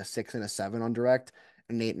between being a 6 and a 7 on direct,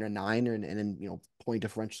 an 8 and a 9, and then point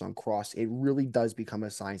differentials on cross. It really does become a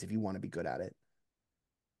science if you want to be good at it.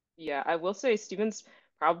 Yeah, I will say Steven's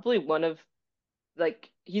probably one of,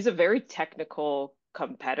 like, he's a very technical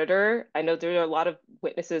competitor. I know there are a lot of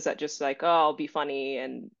witnesses that just like, oh, I'll be funny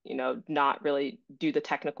and, not really do the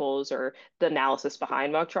technicals or the analysis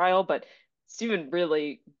behind mock trial, but Stephen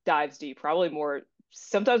really dives deep, probably more,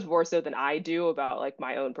 sometimes more so than I do about like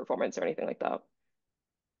my own performance or anything like that.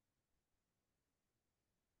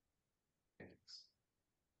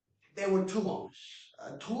 There were two owners.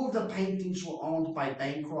 Two of the paintings were owned by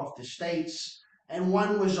Bancroft Estates, and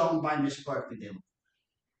one was owned by Miss Berkeley.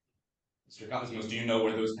 Mr. Cosmos, do you know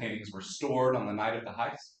where those paintings were stored on the night of the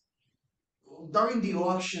heist? During the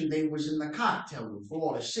auction, they was in the cocktail room for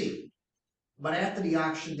all to see. But after the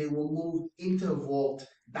auction, they were moved into the vault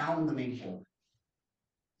down the main hall.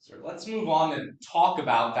 Sir, let's move on and talk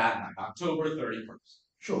about that night, October 31st.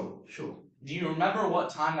 Sure, sure. Do you remember what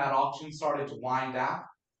time that auction started to wind down?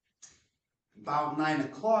 About 9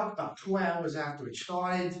 o'clock, about 2 hours after it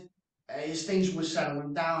started. As things were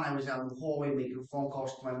settling down, I was out in the hallway making phone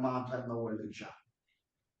calls to my mom, letting her know what a good job.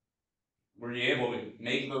 Were you able to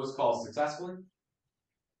make those calls successfully?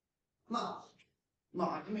 No, no,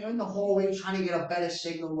 I mean, in the hallway trying to get a better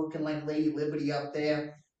signal, looking like Lady Liberty up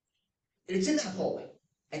there. And it's in that hallway.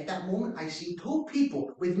 At that moment, I see two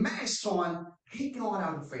people with masks on taking on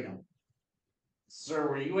out of freedom. Sir,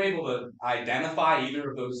 were you able to identify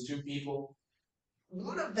either of those two people?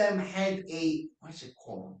 One of them had a, what's it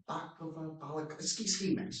called? A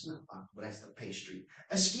ski mask. Not baklava, that's the pastry.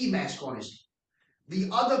 A ski mask on his head.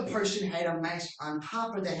 The other person had a mask on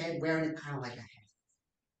top of the head, wearing it kind of like a hat.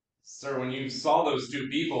 Sir, when you saw those two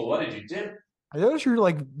people, what did you do? I notice you're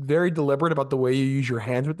like very deliberate about the way you use your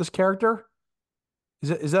hands with this character.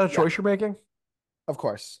 Is that a Yeah, choice you're making? of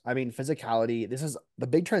course. I mean, physicality, this is the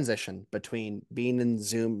big transition between being in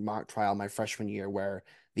Zoom mock trial my freshman year, where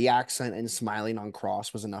the accent and smiling on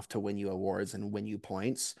cross was enough to win you awards and win you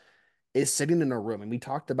points, is sitting in a room. And we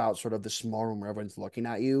talked about sort of the small room where everyone's looking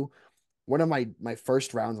at you. One of my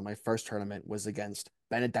first rounds of my first tournament was against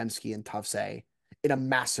Benedemski and Tufts A in a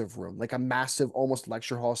massive room, like a massive, almost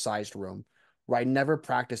lecture hall sized room, where I never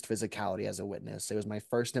practiced physicality as a witness. It was my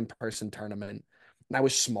first in-person tournament. And I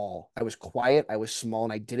was small. I was quiet. I was small,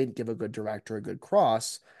 and I didn't give a good direct or a good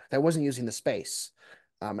cross. I wasn't using the space.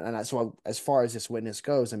 So as far as this witness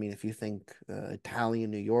goes, I mean, if you think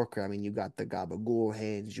Italian New Yorker, I mean, you got the gabagool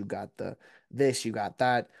hands, you got the this, you got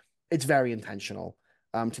that. It's very intentional,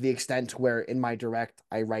 to the extent where in my direct,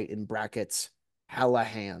 I write in brackets, hella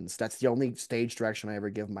hands. That's the only stage direction I ever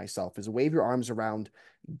give myself, is wave your arms around,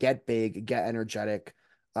 get big, get energetic.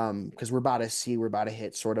 Because we're about to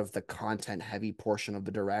hit sort of the content heavy portion of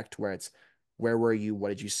the direct, where it's where were you, what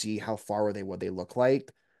did you see, how far were they, what they look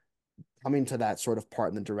like. Coming to that sort of part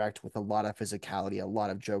in the direct with a lot of physicality, a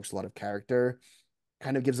lot of jokes, a lot of character,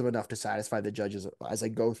 kind of gives them enough to satisfy the judges as I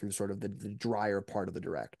go through sort of the drier part of the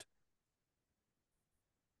direct.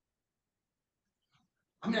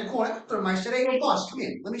 I mean, I called after him. I said, hey, boss, come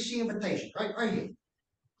here. Let me see invitations. Right here.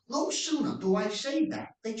 No sooner do I say that,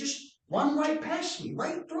 they just run right past me,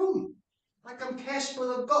 right through me. Like I'm Casper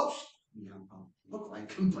the Ghost. You know, I look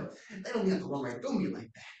like him, but they don't have to run right through me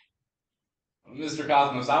like that. Mr.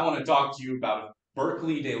 Cosmos, I want to talk to you about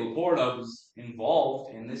Berkeley de la Porta was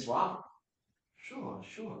involved in this robbery. Sure,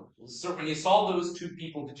 sure. Sir, when you saw those two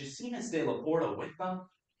people, did you see Miss de la Porta with them?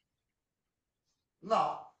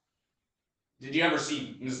 No, Did you ever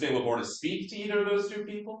see Miss de la Porta speak to either of those two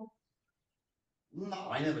people? no,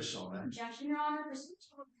 I never saw that. Objection, Your Honor, pursuant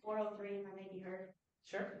to 403, if I may be heard.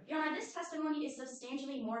 Sure. Your Honor, this testimony is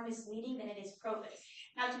substantially more misleading than it is probative.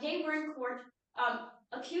 Now, today we're in court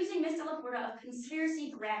accusing Miss Della Porta of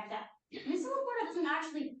conspiracy grand theft. Miss Della Porta doesn't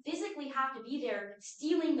actually physically have to be there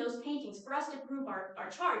stealing those paintings for us to prove our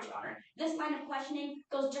charge, Your Honor. This line of questioning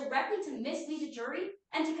goes directly to mislead the jury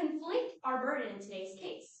and to conflate our burden in today's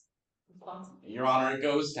case. Your Honor, it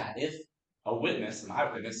goes to if a witness, an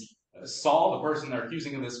eyewitness, saw the person they're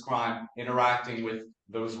accusing of this crime interacting with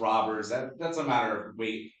those robbers. That's a matter of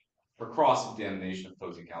weight for cross-examination.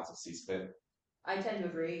 Opposing counsel sees fit. I tend to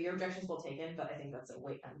agree. Your objection's well taken, but I think that's a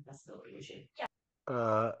weight and necessity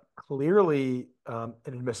issue. Clearly, an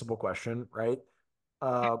admissible question, right?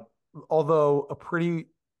 Although a pretty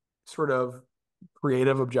sort of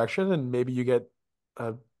creative objection, and maybe you get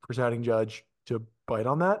a presiding judge to bite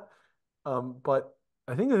on that. But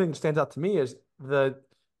I think the thing that stands out to me is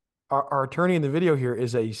our attorney in the video here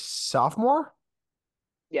is a sophomore.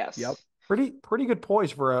 Yes. Yep. Pretty good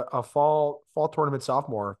poise for a fall tournament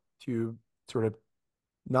sophomore to sort of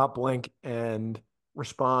not blink and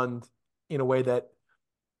respond in a way that,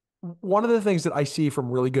 one of the things that I see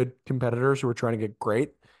from really good competitors who are trying to get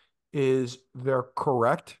great is they're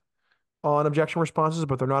correct on objection responses,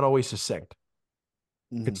 but they're not always succinct,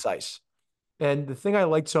 concise. And the thing I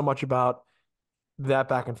liked so much about that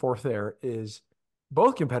back and forth there is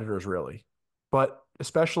both competitors really, but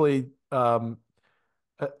especially the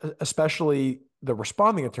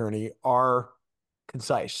responding attorney are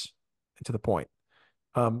concise and to the point.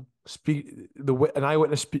 An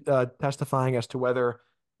eyewitness testifying as to whether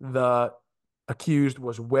the accused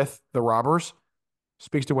was with the robbers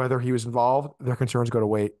speaks to whether he was involved. Their concerns go to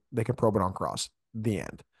weight. They can probe it on cross. The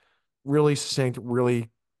end. Really succinct, really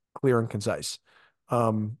clear and concise.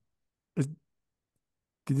 Um,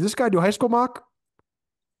 did this guy do high school mock?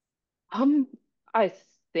 Um, I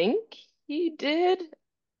think he did,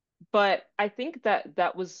 but I think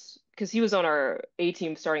that was because he was on our A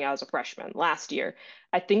team starting out as a freshman last year.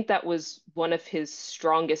 I think that was one of his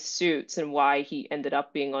strongest suits and why he ended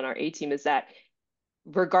up being on our A team is that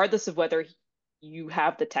regardless of whether you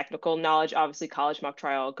have the technical knowledge, obviously college mock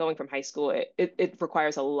trial, going from high school, it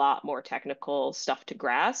requires a lot more technical stuff to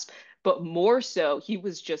grasp. But more so, he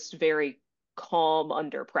was just very calm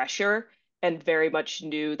under pressure and very much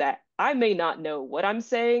knew that I may not know what I'm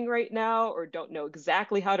saying right now or don't know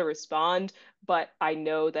exactly how to respond, but I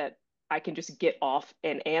know that I can just get off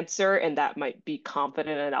an answer and that might be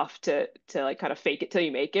confident enough to like kind of fake it till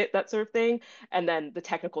you make it, that sort of thing. And then the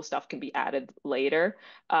technical stuff can be added later.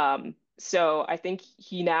 So I think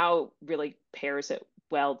he now really pairs it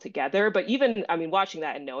well together. But even, I mean, watching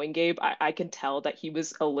that and knowing Gabe, I can tell that he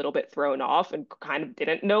was a little bit thrown off and kind of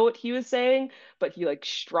didn't know what he was saying, but he like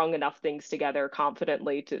strung enough things together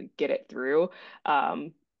confidently to get it through.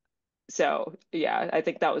 Um, so yeah, I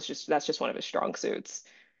think that's just one of his strong suits.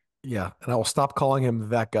 Yeah, and I will stop calling him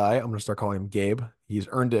that guy. I'm going to start calling him Gabe. He's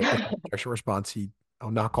earned it with an objection response.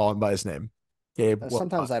 I'll not call him by his name. Gabe, well done.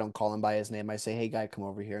 Sometimes I don't call him by his name. I say, "Hey, guy, come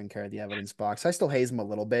over here and carry the evidence box." I still haze him a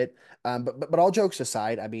little bit, but all jokes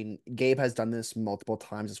aside, I mean, Gabe has done this multiple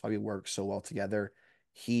times. That's why we work so well together.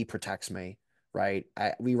 He protects me, right?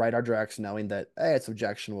 We write our directs knowing that hey, it's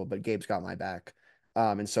objectionable, but Gabe's got my back.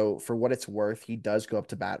 And so for what it's worth, he does go up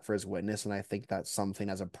to bat for his witness, and I think that's something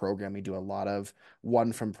as a program we do a lot of.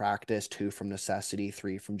 One from practice, two from necessity,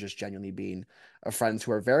 three from just genuinely being friends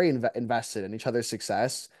who are very invested in each other's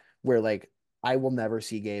success. Where like I will never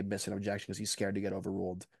see Gabe miss an objection because he's scared to get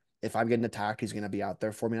overruled. If I'm getting attacked, he's going to be out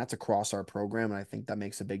there for me. That's across our program, and I think that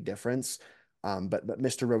makes a big difference. But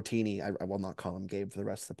Mr. Rotini, I will not call him Gabe for the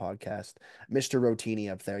rest of the podcast. Mr.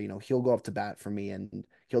 Rotini up there, he'll go up to bat for me and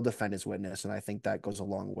he'll defend his witness, and I think that goes a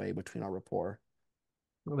long way between our rapport.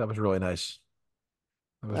 Well, that was really nice.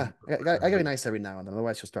 That was I gotta be nice every now and then,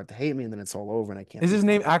 otherwise he'll start to hate me, and then it's all over, and I can't. Is his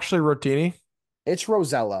name actually Rotini? It's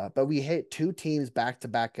Rosella, but we hit two teams back to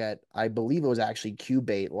back at, I believe it was actually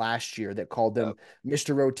Q-Bait last year that called them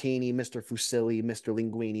Mr. Rotini, Mr. Fusilli, Mr.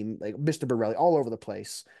 Linguini, like Mr. Borelli, all over the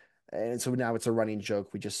place. And so now it's a running joke.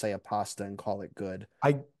 We just say a pasta and call it good.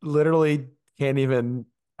 I literally can't even,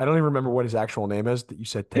 I don't even remember what his actual name is that you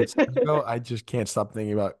said 10 seconds ago. I just can't stop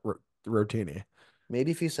thinking about Rotini. Maybe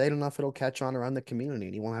if you say it enough, it'll catch on around the community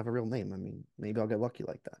and he won't have a real name. I mean, maybe I'll get lucky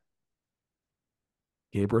like that.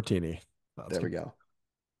 Gabe Rotini. There we go.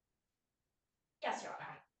 Yes, Your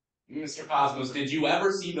Honor. Mr. Cosmos, did you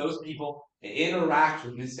ever see those people interact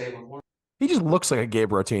with Miss Davenport? He just looks like a Gabe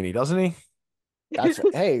Rotini, doesn't he? That's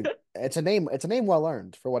hey, it's a name. It's a name well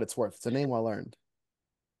earned for what it's worth. It's a name well earned.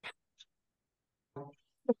 A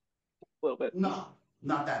little bit. No,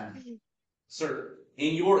 not that many. Sir,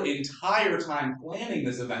 in your entire time planning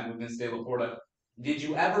this event with Miss De La Porta, did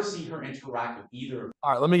you ever see her interact with either?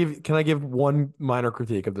 All right, can I give one minor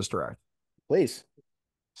critique of this direct? Please.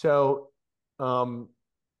 So,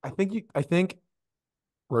 I think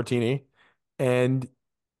Rotini and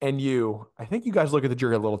I think you guys look at the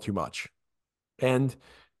jury a little too much. And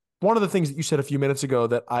one of the things that you said a few minutes ago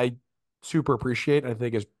that I super appreciate and I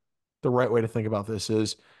think is the right way to think about this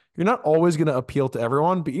is you're not always going to appeal to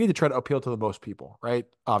everyone, but you need to try to appeal to the most people, right?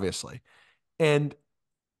 Obviously. And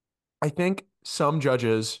I think some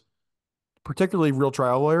judges, particularly real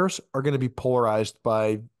trial lawyers, are going to be polarized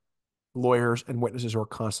by lawyers and witnesses who are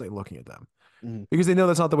constantly looking at them because they know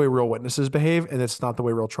that's not the way real witnesses behave and it's not the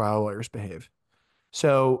way real trial lawyers behave.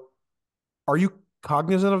 So are you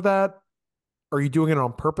cognizant of that? Are you doing it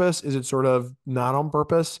on purpose? Is it sort of not on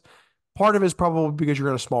purpose? Part of it is probably because you're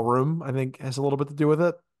in a small room, I think has a little bit to do with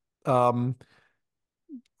it. How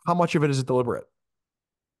much of it is deliberate?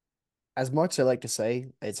 As much as I like to say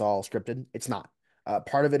it's all scripted, it's not.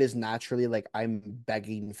 Part of it is naturally like I'm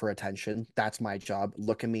begging for attention. That's my job.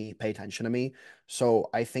 Look at me, pay attention to me. So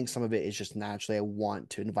I think some of it is just naturally I want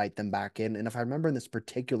to invite them back in. And if I remember in this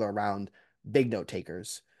particular round, big note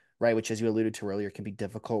takers, right, which as you alluded to earlier, can be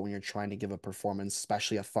difficult when you're trying to give a performance,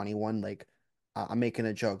 especially a funny one. Like I'm making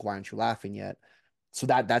a joke. Why aren't you laughing yet? So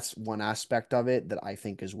that's one aspect of it that I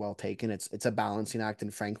think is well taken. It's a balancing act,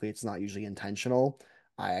 and frankly, it's not usually intentional.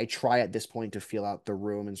 I try at this point to feel out the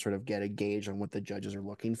room and sort of get a gauge on what the judges are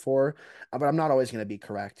looking for. But I'm not always going to be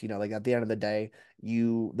correct. Like at the end of the day,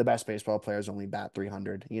 the best baseball players only bat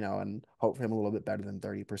 300, and hopefully I'm a little bit better than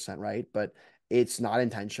 30%, right? But it's not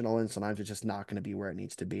intentional, and sometimes it's just not going to be where it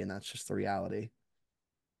needs to be, and that's just the reality.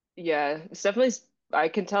 Yeah, it's definitely, I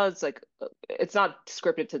can tell it's like, it's not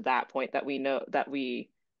scripted to that point that we know that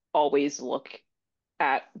we always look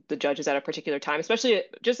at the judges at a particular time, especially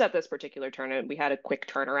just at this particular tournament. We had a quick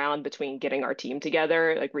turnaround between getting our team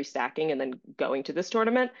together, like restacking, and then going to this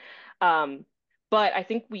tournament. Um, but I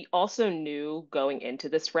think we also knew going into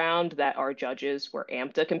this round that our judges were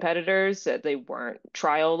AMTA competitors, that they weren't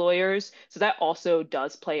trial lawyers. So that also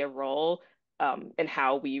does play a role in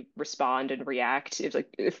how we respond and react. It's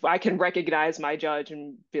like if I can recognize my judge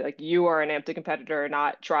and be like, you are an AMTA competitor,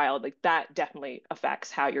 not trial, like that definitely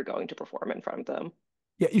affects how you're going to perform in front of them.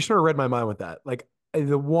 Yeah, you sort of read my mind with that. Like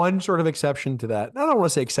the one sort of exception to that, I don't want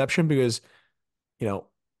to say exception because, you know,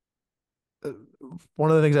 uh,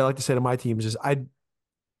 one of the things I like to say to my teams is I'd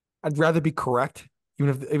rather be correct,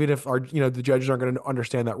 even if our the judges aren't going to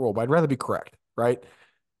understand that rule, but I'd rather be correct, right?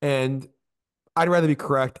 And I'd rather be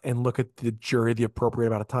correct and look at the jury the appropriate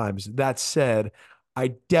amount of times. That said,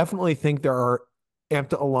 I definitely think there are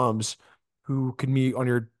AMTA alums who can be on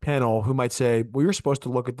your panel who might say, well, you're supposed to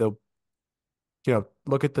look at the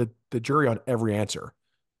jury on every answer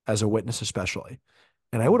as a witness, especially.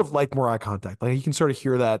 And I would have liked more eye contact. Like you can sort of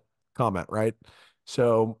hear that comment, right?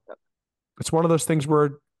 So it's one of those things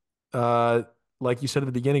where, uh, like you said at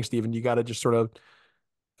the beginning, Stephen, you got to just sort of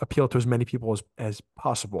appeal to as many people as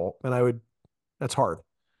possible. And that's hard.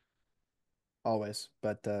 Always.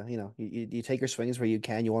 But you take your swings where you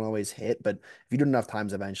can. You won't always hit, but if you do it enough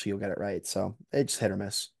times, eventually you'll get it right. So it's hit or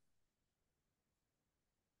miss.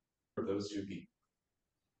 For those two people.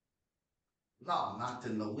 No, not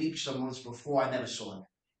in the weeks or months before. I never saw it.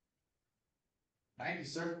 Thank you,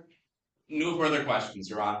 sir. No further questions,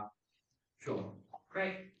 Your Honor. Sure.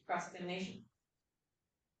 Great. Cross-examination.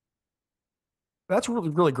 That's really,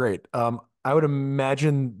 really great. I would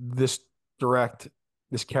imagine this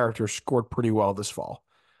character scored pretty well this fall.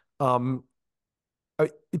 Um,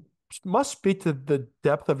 it must speak to the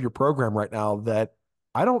depth of your program right now that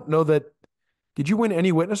I don't know that. Did you win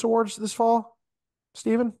any witness awards this fall,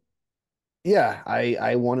 Stephen? Yeah,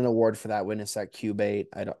 I won an award for that witness at Cubate.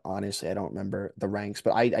 I don't remember the ranks,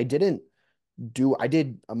 but I did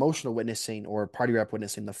emotional witnessing or party rep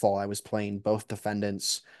witnessing the fall. I was playing both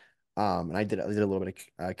defendants. And I did a little bit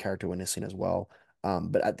of character witnessing as well.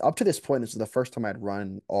 But up to this point, this is the first time I'd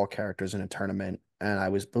run all characters in a tournament, and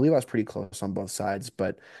believe I was pretty close on both sides.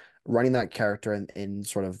 But running that character in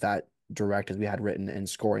sort of that direct as we had written and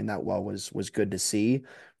scoring that well was good to see.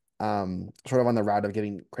 Sort of on the route of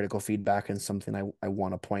giving critical feedback and something I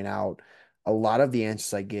want to point out. A lot of the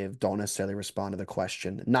answers I give don't necessarily respond to the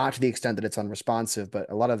question, not to the extent that it's unresponsive,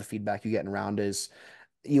 but a lot of the feedback you get in round is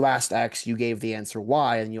you asked X, you gave the answer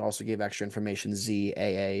Y, and you also gave extra information Z,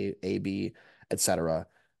 AB, etc.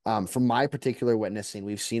 From my particular witnessing,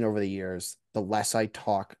 we've seen over the years, the less I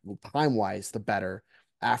talk time wise, the better.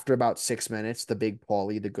 After about 6 minutes, the big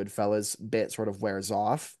Paulie, the Goodfellas bit sort of wears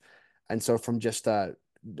off. And so, from just a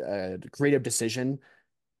creative decision,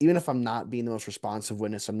 even if I'm not being the most responsive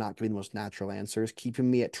witness, I'm not giving the most natural answers, keeping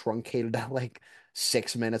me at truncated at like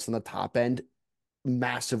 6 minutes on the top end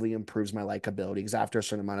massively improves my likability because after a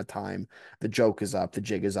certain amount of time, the joke is up, the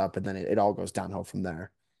jig is up, and then it all goes downhill from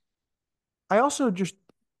there. I also just,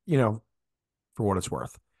 for what it's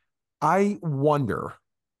worth, I wonder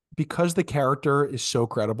because the character is so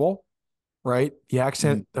credible, right? The Mhm.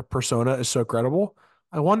 accent, the persona is so credible.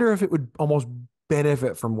 I wonder if it would almost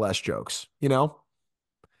benefit from less jokes, If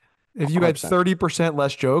you had 100%. 30%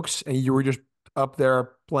 less jokes and you were just up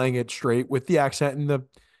there playing it straight with the accent and the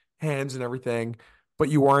hands and everything, but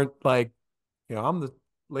you weren't like, I'm the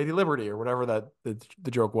Lady Liberty or whatever that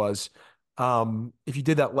the joke was. If you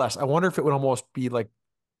did that less, I wonder if it would almost be like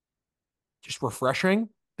just refreshing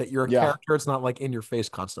that you're a Yeah. character. It's not like in your face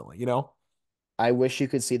constantly. I wish you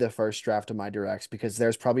could see the first draft of my directs because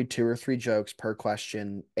there's probably 2 or 3 jokes per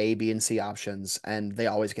question, A, B, and C options, and they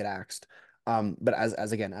always get axed. But as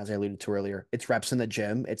I alluded to earlier, it's reps in the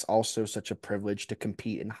gym. It's also such a privilege to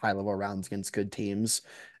compete in high level rounds against good teams,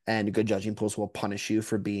 and good judging pools will punish you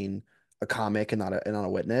for being a comic and not a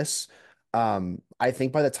witness. I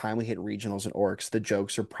think by the time we hit regionals and orcs, the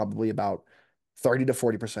jokes are probably about 30 to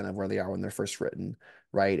 40% of where they are when they're first written,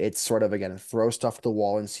 right? It's sort of again throw stuff at the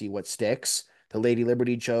wall and see what sticks. The Lady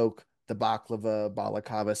Liberty joke, the baklava,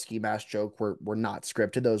 balaclava, ski mask joke were not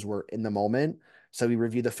scripted. Those were in the moment. So we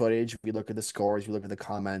review the footage, we look at the scores, we look at the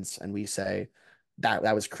comments, and we say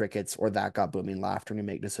that was crickets or that got booming laughter, and we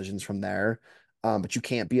make decisions from there. But you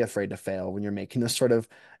can't be afraid to fail when you're making those sort of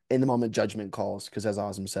in the moment judgment calls, because as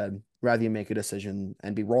Azim said, rather you make a decision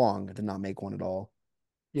and be wrong than not make one at all.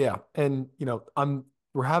 Yeah. And,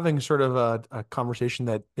 we're having sort of a conversation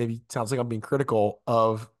that maybe sounds like I'm being critical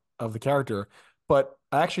of the character, but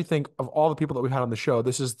I actually think of all the people that we've had on the show,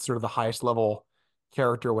 this is sort of the highest level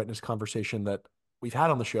character witness conversation that we've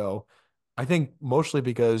had on the show. I think mostly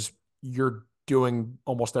because you're doing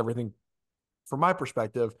almost everything from my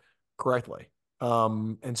perspective correctly.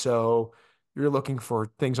 And so you're looking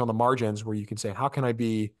for things on the margins where you can say, how can I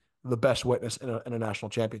be the best witness in a national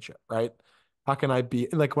championship, right? How can I be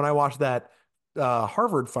like when I watched that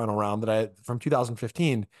Harvard final round that I from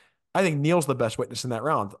 2015, I think Neil's the best witness in that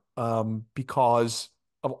round because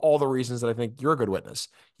of all the reasons that I think you're a good witness.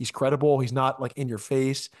 He's credible. He's not like in your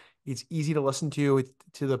face. It's easy to listen to.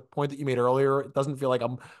 To the point that you made earlier, it doesn't feel like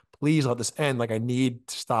please let this end. Like I need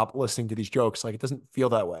to stop listening to these jokes. Like it doesn't feel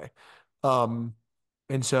that way. Um,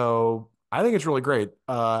 and so I think it's really great.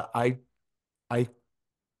 I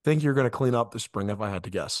think you're going to clean up this spring if I had to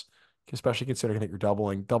guess, especially considering that you're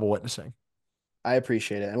double witnessing. I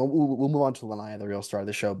appreciate it. And we'll move on to Laniya, the real star of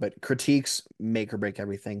the show. But critiques make or break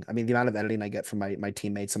everything. I mean, the amount of editing I get from my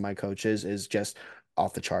teammates and my coaches is just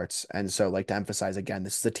off the charts. And so, like, to emphasize again,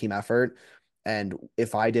 this is a team effort. And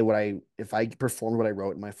if I performed what I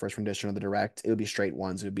wrote in my first rendition of the direct, it would be straight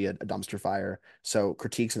ones. It would be a dumpster fire. So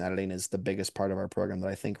critiques and editing is the biggest part of our program that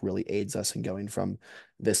I think really aids us in going from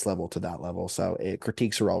this level to that level. So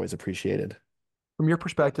critiques are always appreciated. From your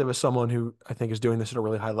perspective, as someone who I think is doing this at a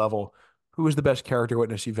really high level, who is the best character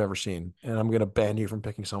witness you've ever seen? And I'm going to ban you from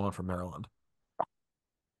picking someone from Maryland.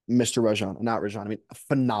 Mr. Rajan, not Rajan. I mean,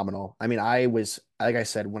 phenomenal. I mean, I was, like I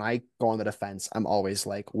said, when I go on the defense, I'm always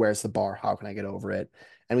like, where's the bar? How can I get over it?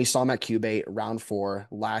 And we saw him at Cubate round 4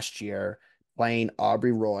 last year playing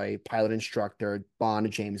Aubrey Roy, pilot instructor, Bond,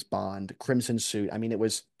 James Bond, Crimson Suit. I mean, it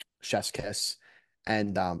was chef's kiss.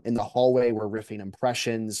 And in the hallway, we're riffing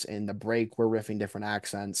impressions. In the break, we're riffing different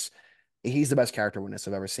accents. He's the best character witness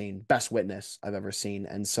I've ever seen, best witness I've ever seen.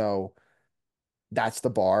 And so, that's the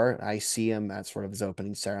bar. I see him at sort of his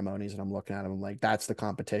opening ceremonies, and I'm looking at him. I'm like, that's the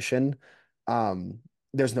competition. Um,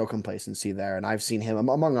 there's no complacency there, and I've seen him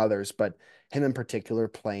among others, but him in particular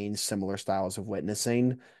playing similar styles of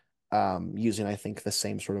witnessing, using I think the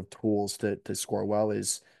same sort of tools to score well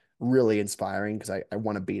is really inspiring because I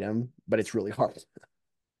want to beat him, but it's really hard.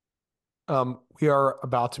 We are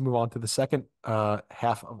about to move on to the second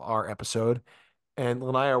half of our episode. And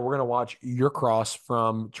Laniya, we're going to watch your cross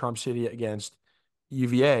from Charm City against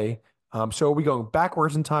UVA. So are we going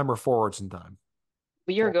backwards in time or forwards in time?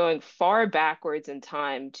 We are going far backwards in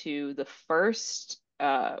time to the first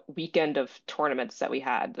weekend of tournaments that we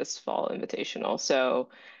had this fall invitational. So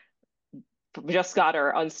we just got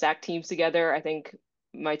our unstacked teams together. I think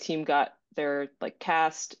my team got their like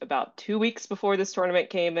cast about 2 weeks before this tournament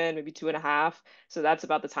came in, maybe 2.5. So that's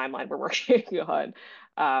about the timeline we're working on.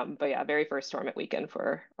 But yeah, very first tournament weekend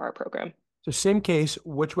for our program. So same case,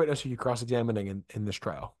 which witness are you cross-examining in this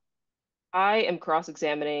trial? I am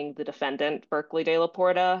cross-examining the defendant, Berkeley De La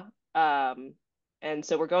Porta. And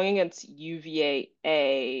so we're going against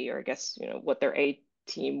UVA, or I guess, what their A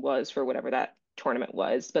team was for whatever that tournament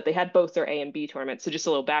was. But they had both their A and B tournaments. So just a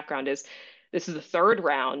little background is this is the third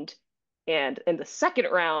round. And in the second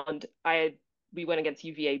round, we went against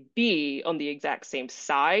UVA B on the exact same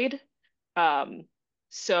side. Um,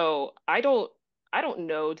 so I don't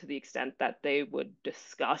know to the extent that they would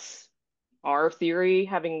discuss our theory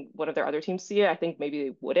having one of their other teams see it. I think maybe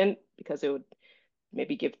they wouldn't because it would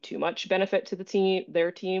maybe give too much benefit to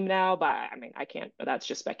their team now. But I mean, I can't. That's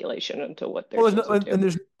just speculation into what their Well, there's teams no, would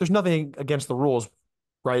and do. there's nothing against the rules,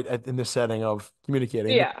 right? In this setting of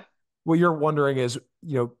communicating. Yeah, What you're wondering is,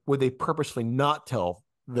 would they purposely not tell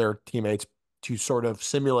their teammates to sort of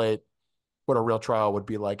simulate what a real trial would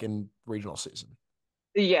be like in regional season?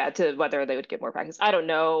 yeah. To whether they would get more practice, I don't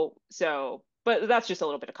know. So, but that's just a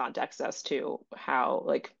little bit of context as to how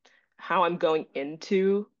I'm going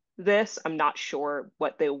into this. I'm not sure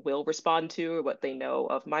what they will respond to or what they know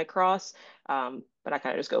of my cross. But I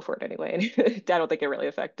kind of just go for it anyway. And I don't think it really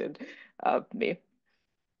affected me.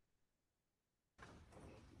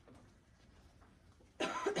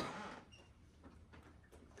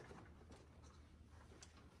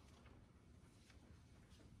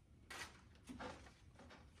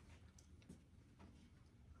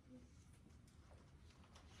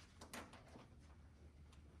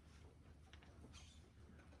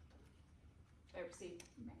 I proceed.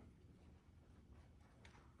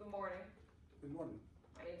 Good morning. Good morning.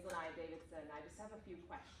 My name's Laniya Davidson. I just have a few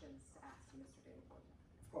questions to ask you, Mr. DeCoste.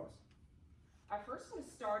 Of course. I first want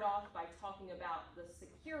to start off by talking about the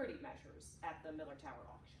security measures at the Miller Tower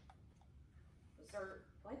auction. Sir,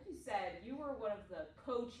 like you said, you were one of the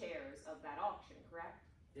co-chairs of that auction, correct?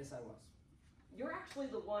 Yes, I was. You're actually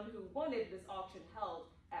the one who wanted this auction held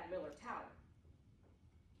at Miller Tower.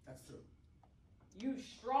 That's true. You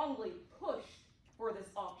strongly pushed for this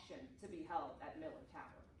auction to be held at Miller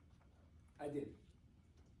Tower. I did.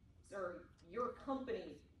 Sir, your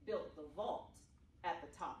company built the vault at the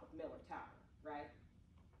top of Miller Tower, right?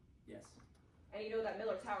 Yes. And you know that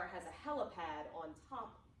Miller Tower has a helipad on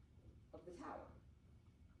top of the tower.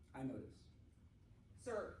 I know this.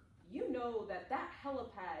 Sir, you know that that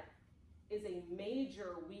helipad is a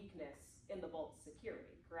major weakness in the vault's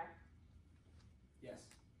security, correct? Yes.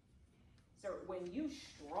 Sir, when you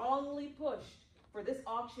strongly pushed for this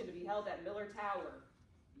auction to be held at Miller Tower,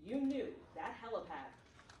 you knew that helipad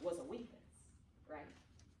was a weakness, right?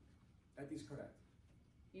 That is correct.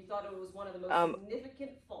 You thought it was one of the most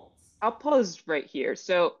significant faults. I'll pause right here.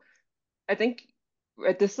 So I think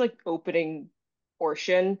at this like opening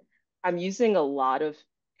portion, I'm using a lot of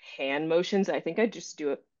hand motions. I think I just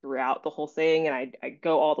do it throughout the whole thing, and I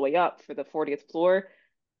go all the way up for the 40th floor.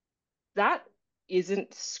 That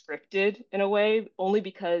isn't scripted in a way, only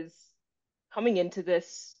because coming into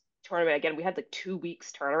this tournament, again, we had like 2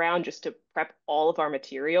 weeks turnaround just to prep all of our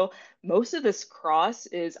material. Most of this cross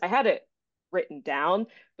is, I had it written down,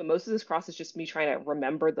 but most of this cross is just me trying to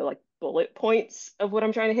remember the like bullet points of what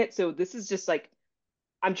I'm trying to hit. So this is just like,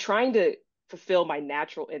 I'm trying to fulfill my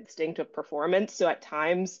natural instinct of performance. So at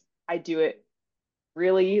times I do it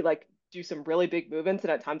really like do some really big movements,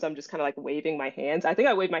 and at times I'm just kind of like waving my hands. I think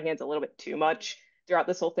I waved my hands a little bit too much throughout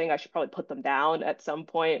this whole thing. I should probably put them down at some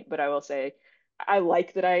point, but I will say I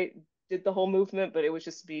like that I did the whole movement, but it was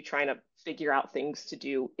just me trying to figure out things to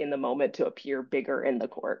do in the moment to appear bigger in the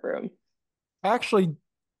courtroom. I actually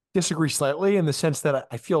disagree slightly in the sense that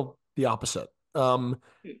I feel the opposite.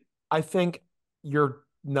 I think you're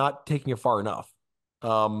not taking it far enough.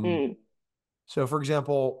 Mm. So for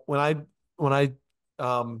example, when I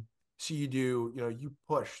see you do, you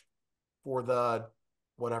push for the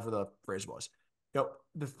whatever the phrase was.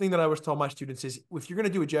 The thing that I always tell my students is if you're going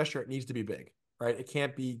to do a gesture, it needs to be big, right? It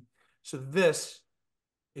can't be. So this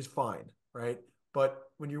is fine, right? But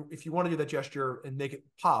if you want to do that gesture and make it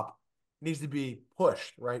pop, it needs to be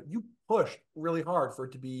pushed, right? You pushed really hard for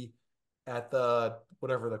it to be at the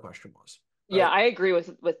whatever the question was, Yeah, right? I agree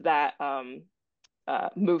with that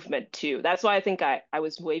movement too. That's why I think I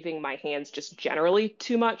was waving my hands just generally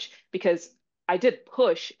too much, because I did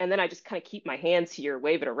push and then I just kind of keep my hands here,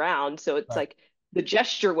 wave it around. So it's Right. like the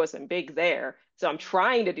gesture wasn't big there. So I'm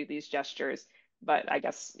trying to do these gestures, but I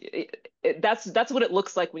guess that's what it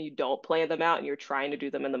looks like when you don't plan them out and you're trying to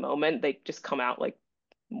do them in the moment. They just come out like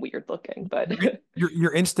weird looking, but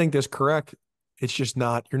Your instinct is correct. It's just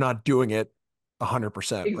not you're not doing it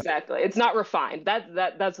 100%, right? exactly. It's not refined.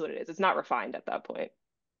 That's what it is. It's not refined at that point.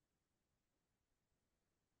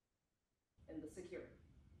 And the security.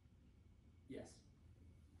 Yes.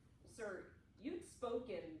 Sir, you'd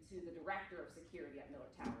spoken to the director of security at Miller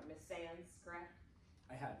Tower, Miss Sands, correct?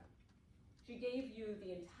 I had. She gave you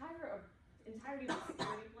the entirety of the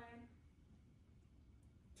security plan.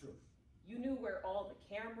 True. You knew where all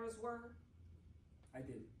the cameras were. I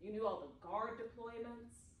did. You knew all the guard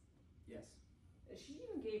deployments. Yes. She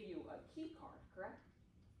even gave you a key card, correct?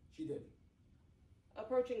 She did.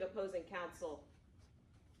 Approaching opposing counsel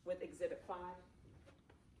with Exhibit 5.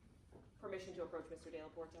 Permission to approach Mr. De La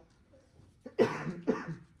Porta.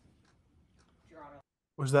 Your Honor.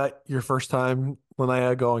 Was that your first time,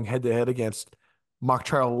 Laniya, going head to head against mock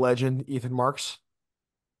trial legend Ethan Marks?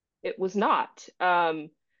 It was not. The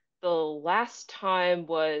last time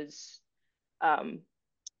was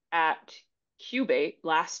at Cubate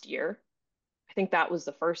last year. I think that was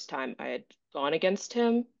the first time I had gone against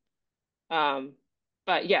him.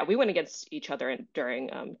 But yeah, we went against each other during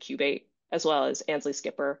Cubate, as well as Ansley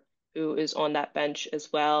Skipper, who is on that bench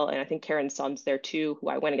as well. And I think Karen Sun's there too, who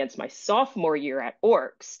I went against my sophomore year at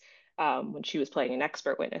Orcs when she was playing an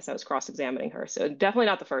expert witness. I was cross-examining her. So definitely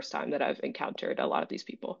not the first time that I've encountered a lot of these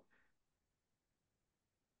people.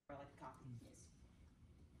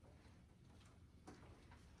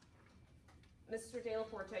 Mr. De La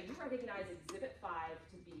Porta, you recognize Exhibit 5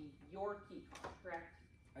 to be your key card, correct?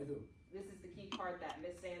 I do. This is the key card that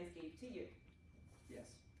Miss Sands gave to you.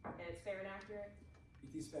 Yes. And it's fair and accurate?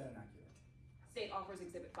 It is fair and accurate. State offers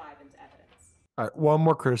Exhibit 5 into evidence. All right, one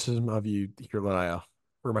more criticism of you here, Laniya,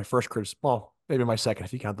 or my first criticism. Well, maybe my second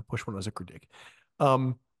if you count the push one as a critique.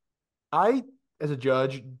 I, as a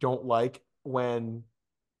judge, don't like when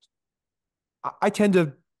I tend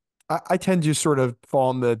to I tend to sort of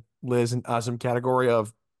fall in the Liz and Azim category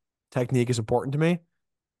of technique is important to me.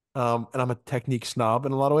 And I'm a technique snob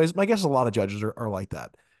in a lot of ways. I guess a lot of judges are like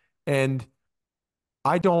that. And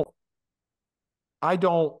I don't I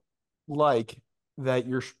don't like that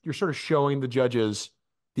you're sort of showing the judges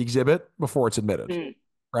the exhibit before it's admitted, Mm.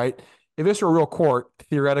 right? If this were a real court,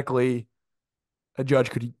 theoretically, a judge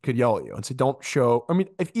could yell at you and say, "Don't show." I mean,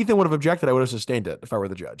 if Ethan would have objected, I would have sustained it if I were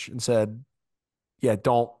the judge and said, "Yeah,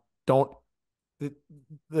 don't. The,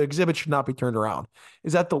 the exhibit should not be turned around."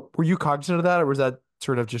 Is that the? Were you cognizant of that, or was that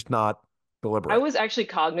sort of just not I deliberate? was actually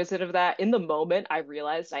cognizant of that. In the moment, I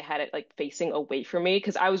realized I had it like facing away from me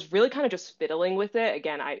because I was really kind of just fiddling with it.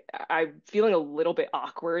 Again, I'm feeling a little bit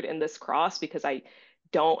awkward in this cross because I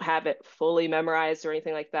don't have it fully memorized or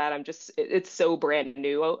anything like that. It's so brand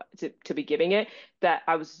new to be giving it that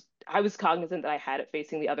I was cognizant that I had it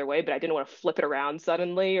facing the other way, but I didn't want to flip it around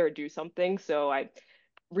suddenly or do something. So I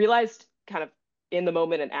realized kind of in the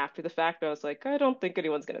moment and after the fact, I was like, I don't think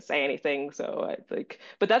anyone's going to say anything. So I think,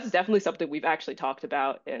 but that's definitely something we've actually talked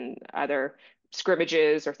about in either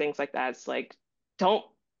scrimmages or things like that. It's like, don't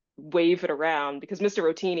wave it around because Mr.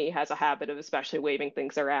 Rotini has a habit of especially waving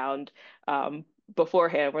things around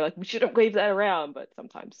beforehand. We're like, we shouldn't wave that around, but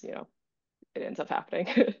sometimes, it ends up happening.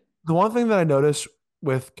 The one thing that I notice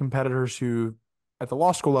with competitors who at the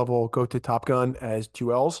law school level go to Top Gun as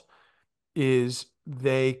 2Ls is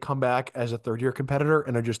they come back as a third year competitor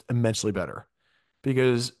and are just immensely better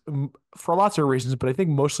because for lots of reasons, but I think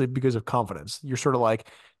mostly because of confidence. You're sort of like,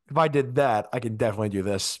 if I did that, I can definitely do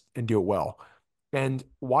this and do it well. And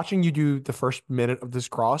watching you do the first minute of this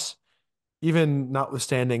cross, even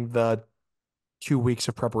notwithstanding the 2 weeks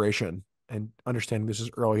of preparation and understanding this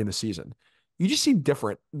is early in the season, you just seem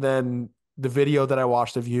different than the video that I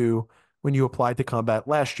watched of you when you applied to combat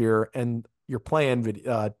last year and your playing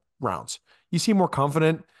rounds. You seem more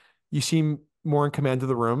confident. You seem more in command of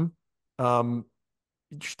the room. Um,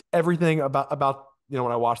 just everything about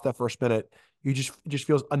when I watched that first minute, it just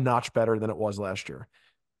feels a notch better than it was last year.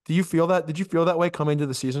 Do you feel that? Did you feel that way coming into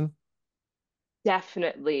the season?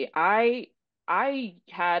 Definitely. I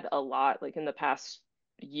had a lot like in the past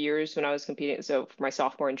years when I was competing. So for my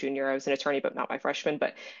sophomore and junior, I was an attorney, but not my freshman.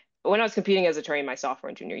 But when I was competing as attorney my sophomore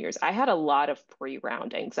and junior years, I had a lot of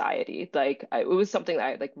pre-round anxiety. It was something that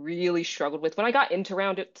I like really struggled with. When I got into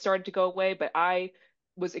round, it started to go away, but I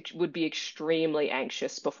would be extremely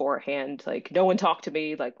anxious beforehand. Like no one talked to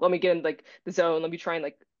me. Like let me get in like the zone. Let me try and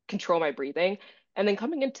like control my breathing. And then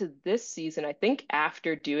coming into this season, I think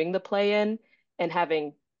after doing the play-in and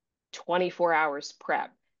having 24 hours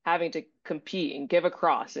prep, having to compete and give a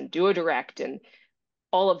cross and do a direct and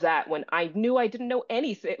all of that when I knew I didn't know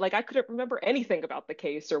anything, like I couldn't remember anything about the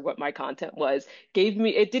case or what my content was,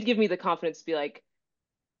 it did give me the confidence to be like,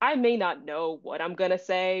 I may not know what I'm gonna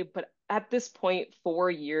say, but at this point,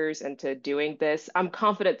 4 years into doing this, I'm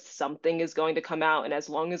confident something is going to come out. And as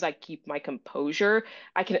long as I keep my composure,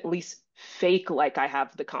 I can at least fake like I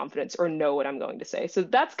have the confidence or know what I'm going to say. So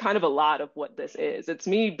that's kind of a lot of what this is. It's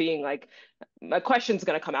me being like, my question's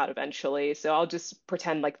going to come out eventually. So I'll just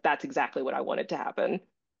pretend like that's exactly what I wanted to happen.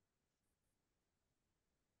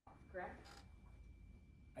 Correct?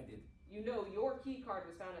 I did. You know your key card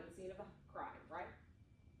was found at the scene of the crime, right?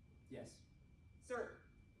 Yes. Sir,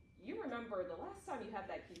 you remember the last time you had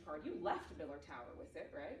that key card, you left Miller Tower with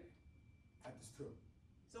it, right? That is true.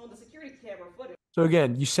 So on the security camera footage. So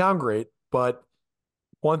again, you sound great, but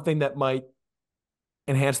one thing that might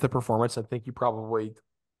enhance the performance, I think you probably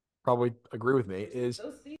agree with me, is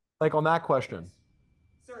like on that question.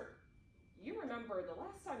 Sir, you remember the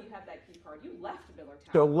last time you had that key card, you left Miller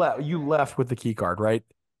So Tower with it, you right? left with the key card, right?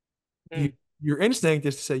 You Mm. your instinct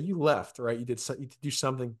is to say you left, right? You did do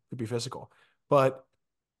something to be physical, but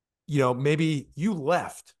maybe you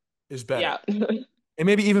left is better, Yeah. and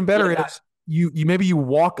maybe even Yeah, better that is you maybe you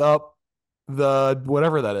walk up the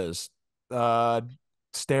whatever that is, uh,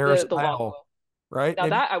 stairs the walkway. aisle, right? Now Maybe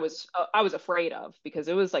that I was afraid of because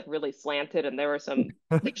it was like really slanted and there were some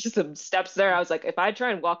there's just some steps there. I was like, if I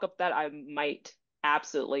try and walk up that, I might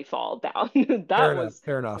absolutely fall down. fair That enough, was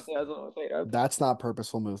fair enough. something I was a little afraid of. That's not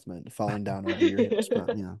purposeful movement, falling down over your heels,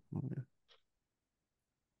 but yeah.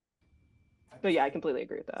 But yeah, I completely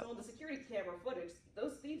agree with that. So on the security camera footage,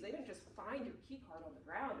 those thieves, they didn't just find your key card on the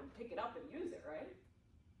ground and pick it up and use it, right?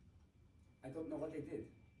 I don't know what they did.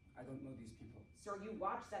 I don't know these people. Sir, you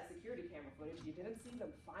watched that security camera footage. You didn't see them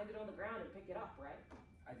find it on the ground and pick it up, right?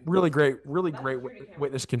 Really great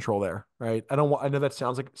witness control there, right? I know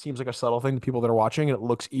that seems like a subtle thing to people that are watching, and it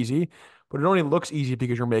looks easy, but it only looks easy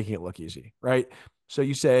because you're making it look easy, right? So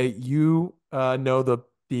you say you know the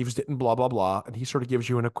Steve's didn't blah blah blah, and he sort of gives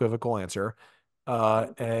you an equivocal answer,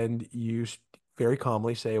 and you very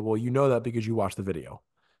calmly say, "Well, you know that because you watched the video,"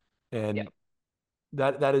 Yeah. and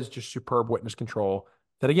that is just superb witness control.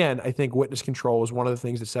 That again, I think witness control is one of the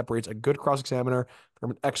things that separates a good cross examiner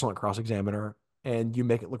from an excellent cross examiner, and you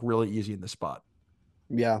make it look really easy in the spot.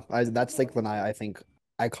 Yeah, that's like Laniya. I think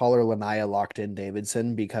I call her Laniya locked in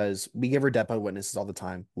Davidson because we give her depo witnesses all the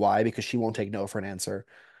time. Why? Because she won't take no for an answer.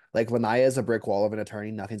 Like Laniya is a brick wall of an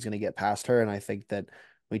attorney. Nothing's gonna get past her. And I think that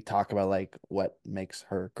we talk about like what makes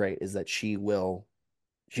her great is that she knows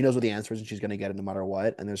what the answer is and she's gonna get it no matter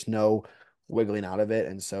what. And there's no wiggling out of it.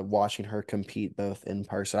 And so watching her compete both in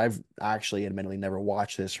person, I've actually admittedly never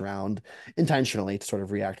watched this round intentionally to sort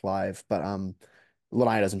of react live, but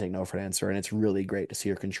Laniya doesn't take no for an answer, and it's really great to see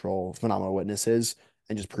her control phenomenal witnesses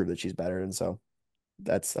and just prove that she's better. And so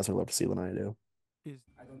that's what I love to see Laniya do.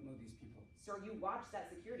 I don't know these people. Sir, you watched that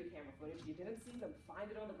security camera footage. You didn't see them find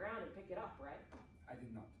it on the ground and pick it up, right? I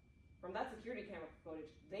did not. From that security camera footage,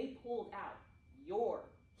 they pulled out your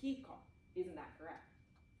key card. Isn't that correct?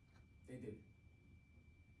 They did.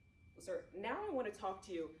 Well, sir, now I want to talk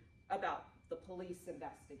to you about the police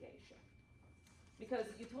investigation. Because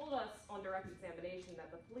you told us on direct examination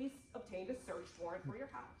that the police obtained a search warrant for your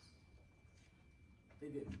house. They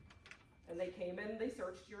did. And they came in, they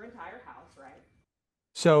searched your entire house, right?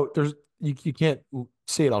 So there's you can't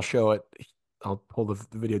see it. I'll show it. I'll pull the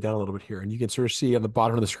video down a little bit here, and you can sort of see on the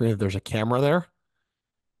bottom of the screen that there's a camera there.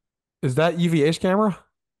 Is that UVA's camera?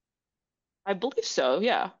 I believe so.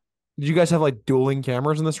 Yeah. Did you guys have like dueling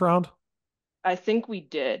cameras in this round? I think we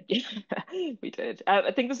did. We did.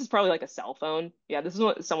 I think this is probably like a cell phone. Yeah, this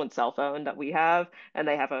is someone's cell phone that we have, and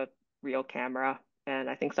they have a real camera, and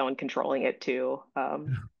I think someone controlling it too.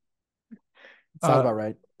 Sounds Uh, about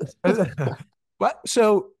right. what?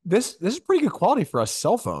 So this is pretty good quality for a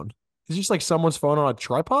cell phone. It's just like someone's phone on a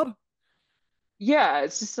tripod. Yeah,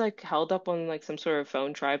 it's just like held up on like some sort of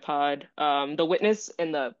phone tripod. The witness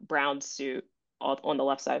in the brown suit on the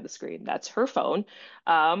left side of the screen, that's her phone.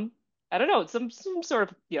 Um, I don't know, it's some sort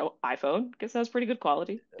of, iPhone. Guess that's pretty good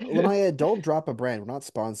quality. Laniya, don't drop a brand. We're not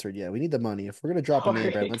sponsored yet. We need the money. If we're gonna drop a name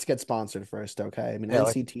brand, Sorry. let's get sponsored first, okay? I mean, Yeah,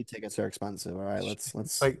 like NCT tickets are expensive. All right, let's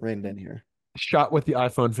like rein it in here. shot with the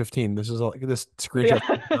iPhone 15. This is like this screenshot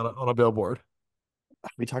Yeah. on a billboard.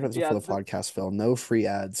 We talked about this Yeah, before the podcast, Phil. No free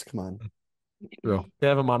ads. Come on, True. They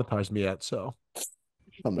haven't monetized me yet, so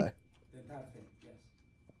someday. The entire thing, yes.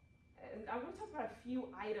 And I want to talk about a few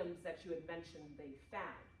items that you had mentioned they found.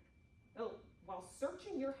 Now, while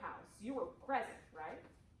searching your house, you were present, right?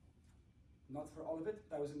 Not for all of it.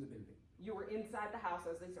 I was in the building. You were inside the house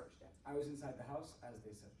as they searched it. I was inside the house as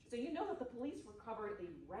they searched So it. you know that the police recovered a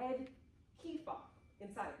red key fob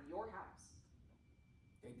inside of your house.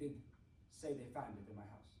 They did say they found it in my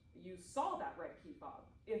house. You saw that red key fob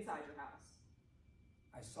inside your house,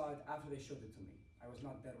 I saw it after they showed it to me. I was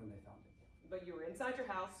not there when they found it. but you were inside your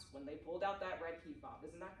house when they pulled out that red key fob.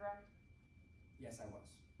 Isn't that correct? Yes, I was.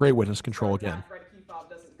 great witness control Sure, again. that red key fob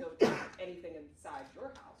doesn't go to anything inside your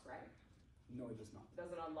house, right? No, it does not.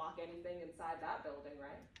 Doesn't unlock anything inside that building,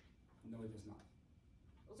 right? No, it does not.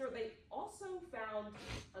 Well, sir, they also found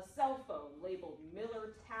a cell phone labeled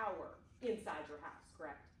Miller Tower inside your house,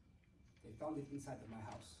 correct? They found it inside of my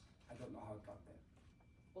house. I don't know how it got there.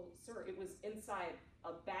 Well, sir, it was inside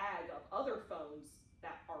a bag of other phones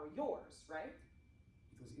that are yours, right?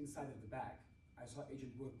 It was inside of the bag. I saw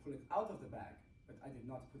Agent Wood pull it out of the bag, but I did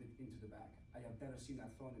not put it into the bag. I have never seen that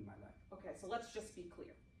phone in my life. Okay, so let's just be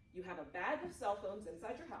clear. You have a bag of cell phones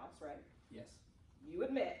inside your house, right? Yes. You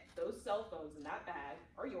admit those cell phones in that bag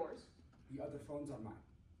are yours, The other phones are mine.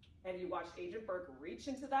 and you watched Agent Burke reach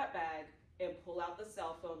into that bag and pull out the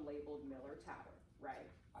cell phone labeled Miller Tower, right?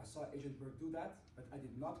 I saw Agent Burke do that, but I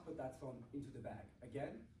did not put that phone into the bag. Again,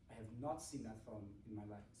 I have not seen that phone in my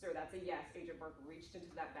life. Sir, that's a yes. Agent Burke reached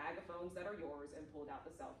into that bag of phones that are yours and pulled out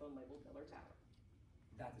the cell phone labeled Miller Tower.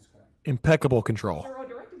 That is correct. Impeccable control. Sir, on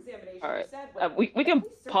direct examination, All you right. said We can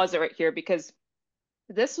pause it right here because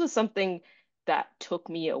this was something that took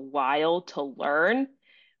me a while to learn,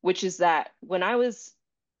 which is that when I was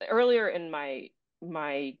earlier in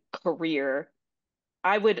my career,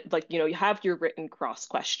 I would like, you have your written cross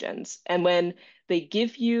questions. And when they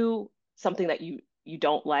give you something that you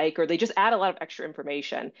don't like, or they just add a lot of extra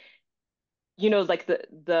information, like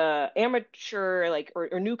the amateur like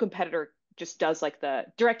or new competitor just does like the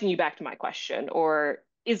directing you back to my question, or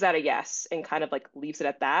is that a yes, and kind of like leaves it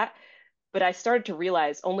at that. But I started to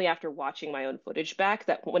realize only after watching my own footage back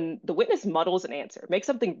that when the witness muddles an answer, makes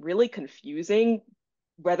something really confusing,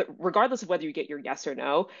 regardless of whether you get your yes or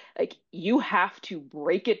no, like you have to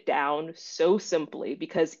break it down so simply,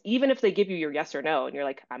 because even if they give you your yes or no and you're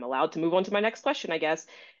like, I'm allowed to move on to my next question, I guess,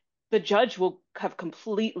 the judge will have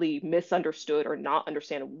completely misunderstood or not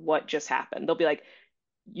understand what just happened. They'll be like,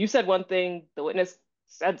 you said one thing, the witness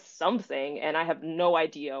said something, and I have no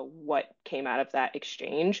idea what came out of that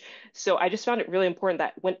exchange. So I just found it really important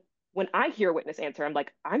that when I hear a witness answer, I'm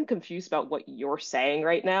like, I'm confused about what you're saying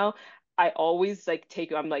right now. I always like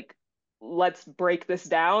I'm like, let's break this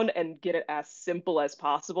down and get it as simple as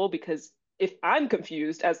possible, because if I'm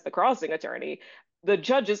confused as the crossing attorney, the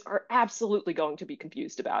judges are absolutely going to be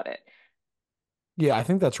confused about it. Yeah, I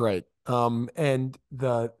think that's right. And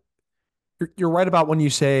you're right about when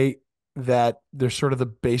you say that there's sort of the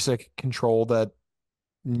basic control that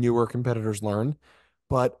newer competitors learn.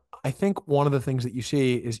 But I think one of the things that you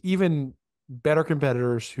see is even better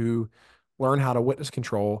competitors who learn how to witness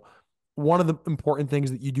control. One of the important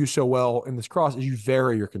things that you do so well in this cross is you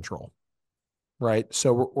vary your control, right?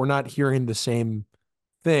 So we're not hearing the same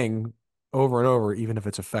thing over and over, even if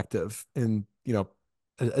it's effective in,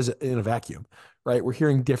 as in a vacuum, right? We're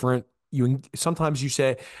hearing different. Sometimes you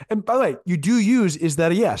say, and by the way, you do use "is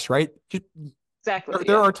that a yes?" Right? Exactly.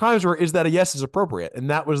 There Yeah. are times where "is that a yes?" is appropriate, and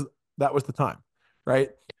that was the time, right?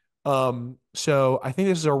 So I think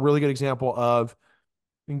this is a really good example of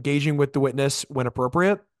engaging with the witness when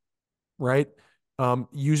appropriate, right?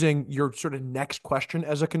 Using your sort of next question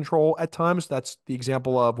as a control at times. That's the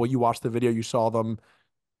example of, well, you watched the video, you saw them,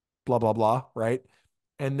 blah, blah, blah, right?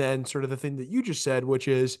 And then sort of the thing that you just said, which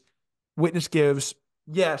is witness gives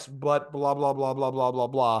yes, but blah, blah, blah, blah, blah, blah,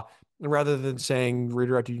 blah. And rather than saying,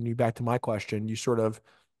 redirecting you back to my question, you sort of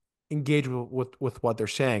engage with what they're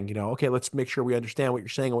saying. Okay, let's make sure we understand what you're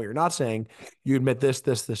saying and what you're not saying. You admit this,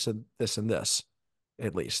 and this,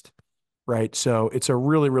 at least. Right. So it's a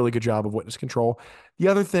really, really good job of witness control. The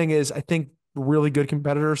other thing is, I think really good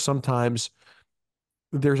competitors, sometimes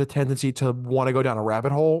there's a tendency to want to go down a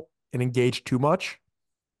rabbit hole and engage too much.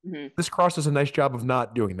 Mhm. This cross does a nice job of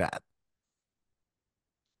not doing that.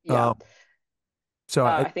 Yeah. Um, so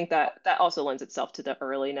I, I think that also lends itself to the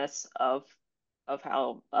earliness of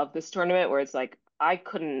this tournament, where it's like I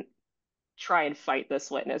couldn't try and fight this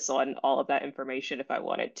witness on all of that information if I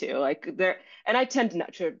wanted to. Like there, and I tend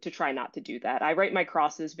not to try not to do that. I write my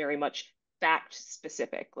crosses very much fact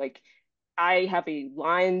specific. Like I have a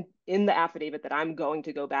line in the affidavit that I'm going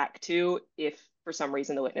to go back to if for some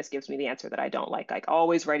reason the witness gives me the answer that I don't like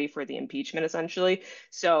always ready for the impeachment essentially.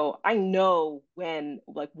 So I know when,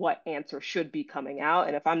 like, what answer should be coming out.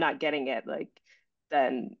 And if I'm not getting it, like,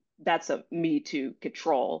 then that's a me to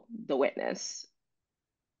control the witness.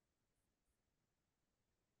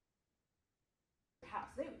 House.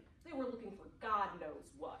 They were looking for God knows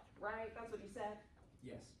what, right? That's what you said?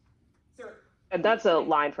 Yes. Sir, And you that's a claim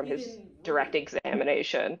line from his hidden direct room.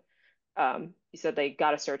 examination. He said they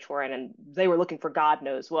got a search warrant and they were looking for God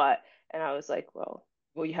knows what. And I was like, well,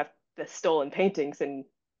 you have the stolen paintings in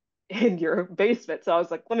your basement. So I was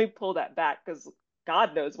like, let me pull that back because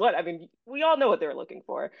God knows what. I mean, we all know what they're looking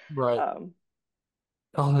for. right. Um,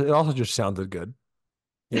 It also just sounded good.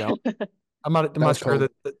 You know, I'm That not was sure cool.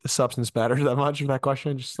 that the substance matters that much in that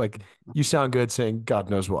question. Just like you sound good saying God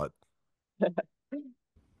knows what. Inside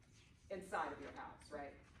of your house,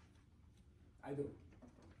 right? I do.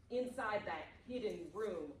 Inside that hidden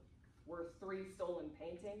room were 3 stolen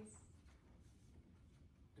paintings.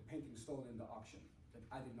 The painting stolen in the auction that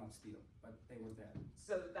I did not steal, but they were there.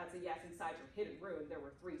 So that's a yes. Inside your hidden room, there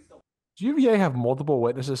were 3 stolen. Do UVA have multiple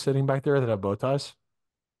witnesses sitting back there that have bow ties?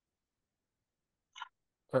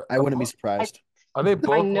 I wouldn't be I surprised. Are they I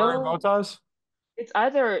both wearing bow know ties? it's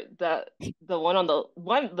either the one on the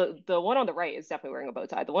one on the right is definitely wearing a bow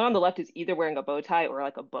tie. The one on the left is either wearing a bow tie or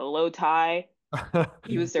like a bolo tie.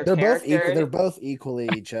 He was their They're both equal. character. They're both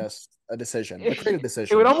equally just a decision, a creative It would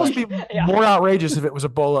decision. almost But be Yeah, more outrageous if it was a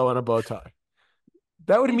bolo and a bow tie.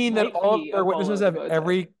 That would it mean that might all of be a their witnesses bolo and a have bow tie.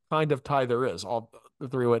 every kind of tie there is. All the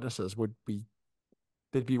three witnesses would be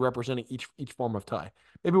they'd be representing each form of tie.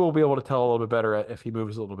 Maybe we'll be able to tell a little bit better if he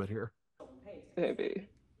moves a little bit here. Stolen paintings. Maybe.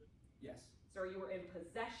 Yes, Sir, you were in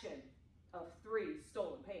possession of 3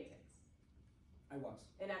 stolen paintings. I was.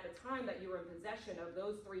 And at the time that you were in possession of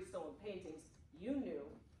those 3 stolen paintings, you knew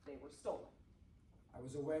they were stolen. I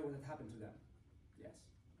was aware what had happened to them. Yes.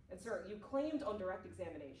 And sir, you claimed on direct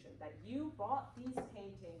examination that you bought these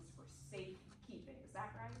paintings for safekeeping. Is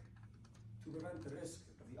that right? To prevent the risk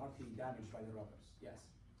of the art being damaged by the robbers. Yes.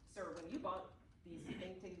 Sir, when you bought these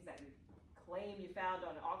paintings that you claim you found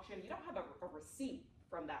on auction, you don't have a receipt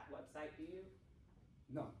from that website, do you?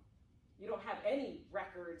 No. You don't have any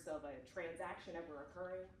records of a transaction ever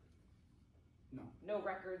occurring? No. No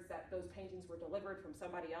records that those paintings were delivered from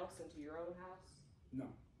somebody else into your own house? No.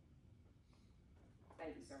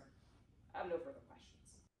 Thank you, sir. I have no further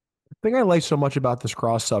questions. The thing I like so much about this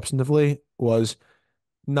cross substantively was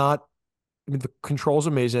not, I mean, the control's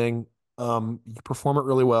amazing. You perform it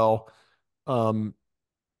really well. Um,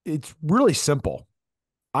 it's really simple.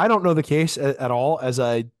 I don't know the case at all. As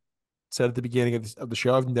I said at the beginning of the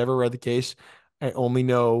show, I've never read the case. I only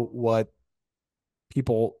know what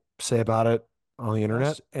people say about it on the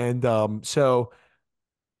internet. Yes. And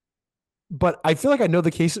but I feel like I know the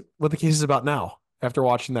case, what the case is about now after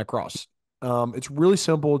watching that cross. It's really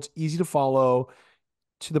simple. It's easy to follow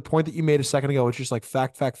to the point that you made a second ago. It's just like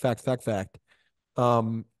fact, fact, fact, fact, fact.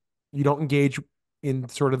 Um, you don't engage in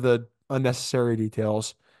sort of the unnecessary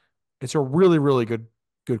details. It's a really, really good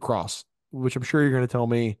cross, which I'm sure you're going to tell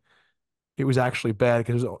me it was actually bad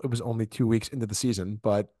because it was only 2 weeks into the season,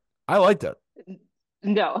 but I liked it.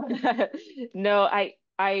 No, no,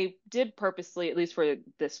 I did purposely, at least for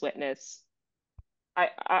this witness,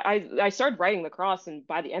 I started writing the cross, and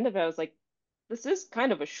by the end of it, I was like, this is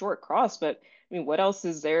kind of a short cross, but I mean, what else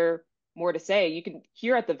is there more to say? You can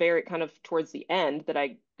hear at the very kind of towards the end that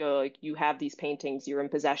I go like, you have these paintings, you're in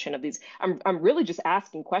possession of these. I'm really just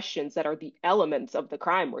asking questions that are the elements of the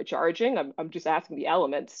crime we're charging. I'm just asking the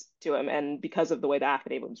elements to him, and because of the way the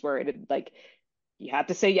affidavit was worded, like he had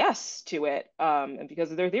to say yes to it. And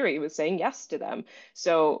because of their theory, he was saying yes to them.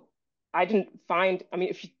 So I didn't find, I mean,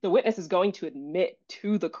 if the witness is going to admit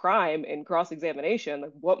to the crime in cross-examination,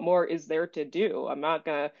 like what more is there to do? I'm not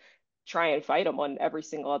gonna try and fight him on every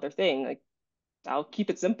single other thing. Like I'll keep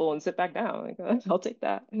it simple and sit back down. Like I'll take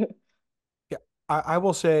that. Yeah, I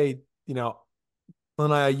will say,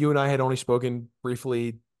 Laniya, you and I had only spoken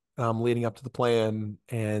briefly leading up to the plan,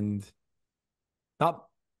 and not,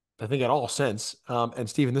 I think, at all since. And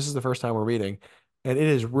Stephen, this is the first time we're meeting, and it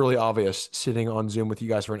is really obvious sitting on Zoom with you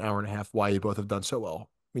guys for an hour and a half why you both have done so well.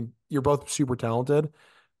 I mean, you're both super talented,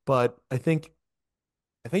 but I think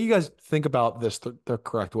you guys think about this the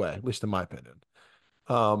correct way, at least in my opinion.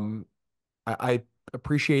 Um, I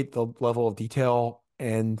appreciate the level of detail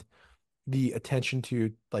and the attention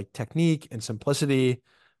to like technique and simplicity.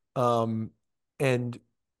 Um, and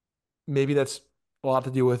maybe that's a lot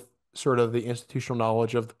to do with sort of the institutional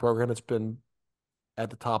knowledge of the program that's been at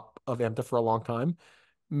the top of AMTA for a long time.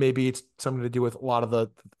 Maybe it's something to do with a lot of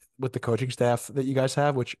with the coaching staff that you guys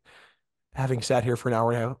have, which having sat here for an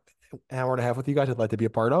hour and a half with you guys, I'd like to be a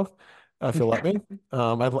part of, if you'll let me.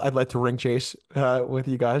 I'd like to ring chase with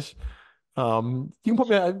you guys. You can put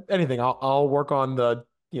me on anything. I'll work on the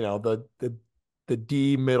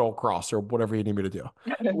D middle cross or whatever you need me to do.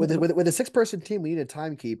 With a 6-person team, we need a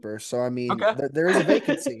timekeeper. So I mean, Okay, there is a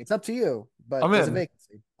vacancy. It's up to you, but I'm there's a in.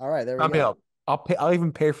 vacancy. All right, there we Sign me go. up. I'll pay. I'll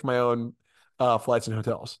even pay for my own flights and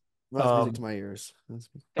hotels. Well, that's music to Um, my ears.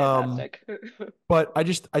 um, Fantastic. but I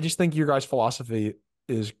just think your guys' philosophy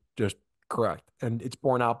is just correct, and it's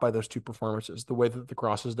borne out by those two performances, the way that the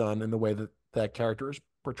cross is done and the way that that character is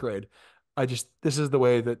portrayed. This is the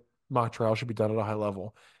way that mock trial should be done at a high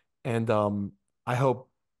level, and I hope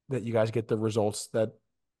that you guys get the results that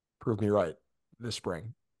prove me right this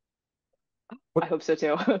spring. I What hope so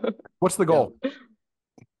too. what's the Yeah. goal?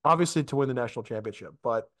 Obviously to win the national championship,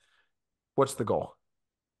 but what's the goal?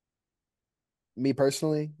 Me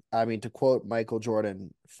personally, I mean, to quote Michael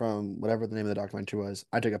Jordan from whatever the name of the documentary was,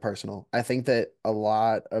 I took it personal. I think that a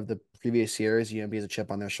lot of the previous years, UMB has a chip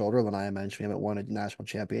on their shoulder. Laniya mentioned we haven't won a national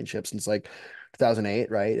championship since like 2008,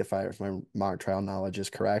 right? If my mock trial knowledge is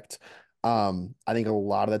correct. I think a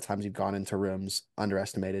lot of the times we've gone into rooms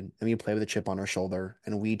underestimated and we play with a chip on our shoulder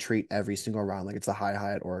and we treat every single round like it's the high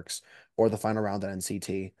at Orcs or the final round at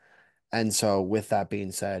NCT. And so, with that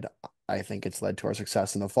being said, I think it's led to our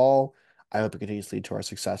success in the fall. I hope it continues to lead to our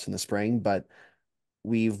success in the spring. But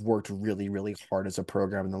we've worked really, really hard as a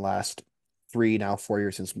program in the last 4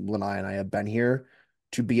 years since Lanai and I have been here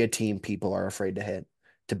to be a team people are afraid to hit,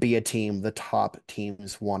 to be a team the top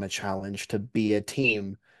teams want to challenge, to be a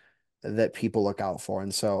team that people look out for.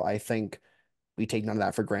 And so, I think we take none of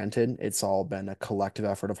that for granted. It's all been a collective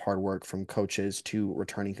effort of hard work from coaches to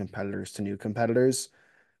returning competitors to new competitors,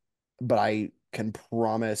 but I can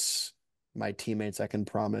promise my teammates, I can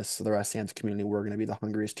promise the rest of the Ants community, we're going to be the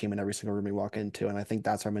hungriest team in every single room we walk into. And I think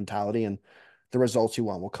that's our mentality. And the results you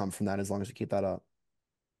want will come from that as long as we keep that up.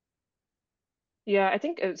 Yeah, I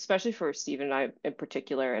think especially for Stephen and I in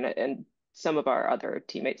particular, and some of our other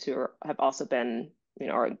teammates have also been,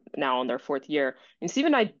 are now on their fourth year. And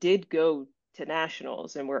Stephen and I did go to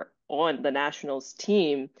nationals, and we're on the nationals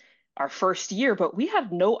team our first year, but we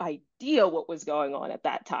had no idea what was going on at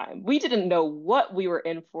that time. We didn't know what we were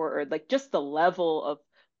in for, or like just the level of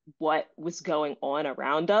what was going on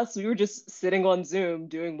around us. We were just sitting on Zoom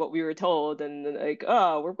doing what we were told and then like,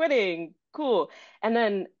 oh, we're winning. Cool. And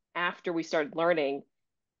then after we started learning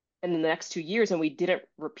in the next 2 years and we didn't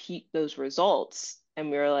repeat those results,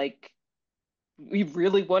 and we were like, we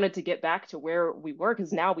really wanted to get back to where we were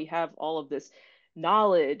because now we have all of this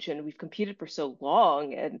knowledge and we've competed for so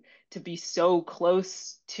long, and to be so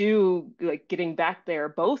close to like getting back there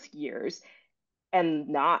both years and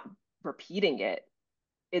not repeating it,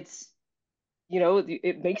 it's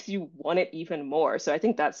it makes you want it even more. So I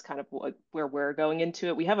think that's kind of where we're going into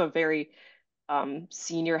it. We have a very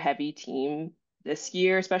senior heavy team this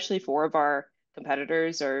year, especially four of our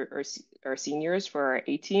competitors are seniors for our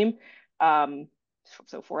A team. Um,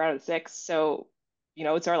 so 4 out of 6. So,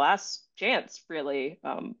 it's our last chance really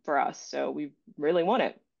for us. So we really want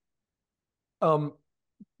it. Um,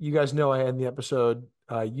 you guys know I end the episode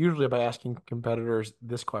usually by asking competitors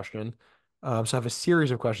this question. So I have a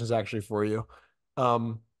series of questions actually for you.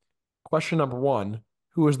 Um, Question number one,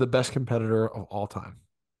 who is the best competitor of all time?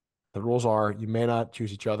 The rules are you may not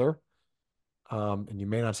choose each other, and you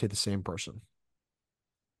may not say the same person.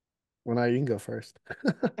 Well, now you can go first.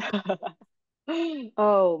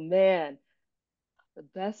 Oh man, the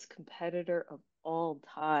best competitor of all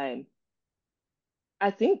time.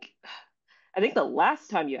 I think I think the last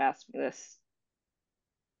time you asked me this,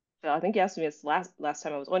 Phil, I think you asked me this last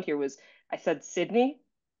time I was on here was I said Sydney.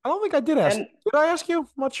 I don't think I did ask. And Did I ask you? I'm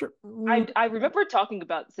not sure. I remember talking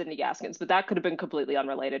about Sydney Gaskins, but that could have been completely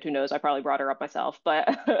unrelated. Who knows? I probably brought her up myself. But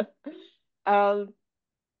um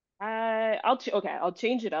okay, I'll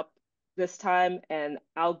change it up this time and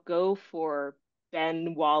I'll go for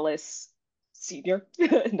Ben Wallace Senior.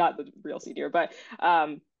 Not the real senior, but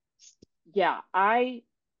yeah, I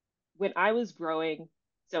when I was growing,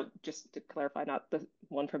 so just to clarify, not the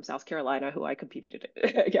one from South Carolina who I competed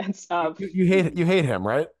against. You hate him,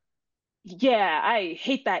 right? Yeah, I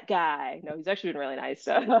hate that guy. No, he's actually been really nice.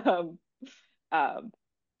 Um,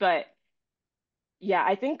 but yeah,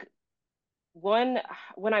 I think one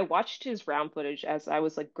when I watched his round footage as I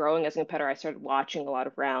was like growing as a competitor, I started watching a lot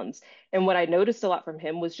of rounds. And what I noticed a lot from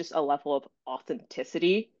him was just a level of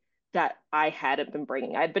authenticity that I hadn't been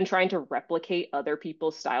bringing. I'd been trying to replicate other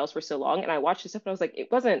people's styles for so long, and I watched his stuff and I was like,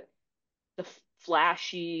 it wasn't the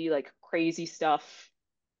flashy, like crazy stuff,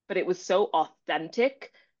 but it was so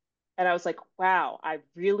authentic. And I was like, wow, I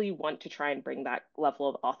really want to try and bring that level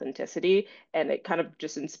of authenticity. And it kind of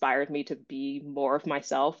just inspired me to be more of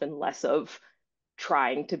myself and less of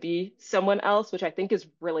trying to be someone else, which I think is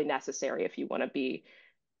really necessary if you want to be,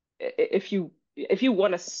 if you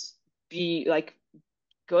want to be like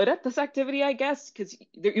good at this activity, I guess, because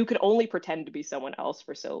you could only pretend to be someone else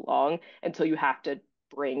for so long until you have to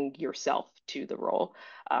bring yourself to the role.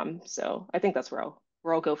 So I think that's where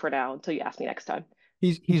I'll go for now until you ask me next time.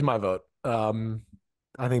 He's my vote.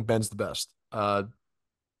 I think Ben's the best.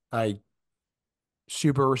 I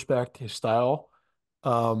super respect his style.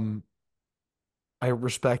 Um, I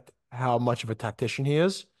respect how much of a tactician he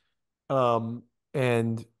is. Um,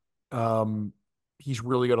 and um, he's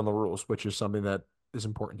really good on the rules, which is something that is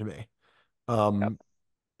important to me. Yep. Um,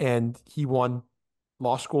 and he won the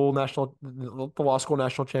law school national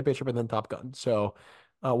championship and then Top Gun. So,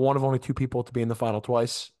 one of only two people to be in the final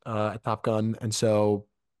twice at Top Gun, and so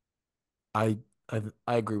I, I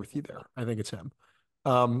agree with you there. I think it's him.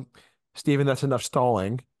 Um, Stephen, that's enough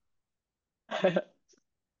stalling.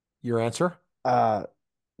 Your answer? Uh,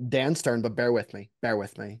 Dan Stern, but bear with me. Bear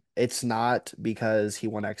with me. It's not because he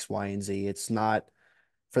won X, Y, and Z. It's not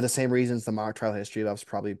for the same reasons the mock trial history buffs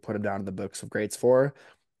probably put him down in the books of grades for.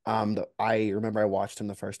 I remember I watched him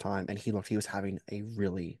the first time and he was having a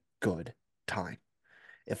really good time.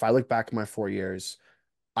 If I look back at my 4 years,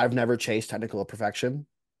 I've never chased technical perfection.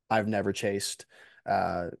 I've never chased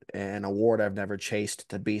an award. I've never chased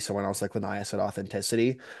to be someone else like Laniya said,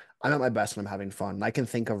 authenticity. I'm at my best when I'm having fun. And I can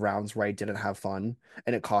think of rounds where I didn't have fun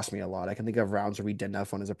and it cost me a lot. I can think of rounds where we didn't have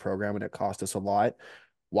fun as a program and it cost us a lot.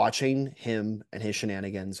 Watching him and his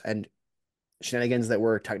shenanigans and shenanigans that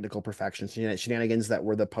were technical perfection, shenanigans that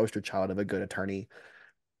were the poster child of a good attorney,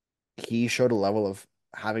 he showed a level of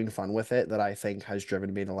having fun with it that I think has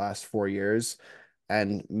driven me in the last 4 years.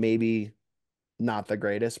 And maybe not the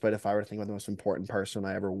greatest, but if I were to think about the most important person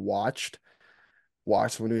I ever watch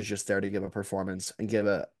someone who's just there to give a performance and give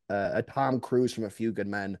a Tom Cruise from A Few Good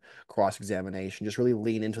Men cross examination. Just really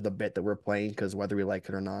lean into the bit that we're playing because whether we like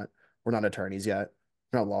it or not, we're not attorneys yet.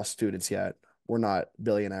 We're not law students yet. We're not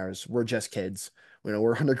billionaires. We're just kids.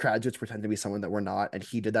 We're undergraduates pretend to be someone that we're not. And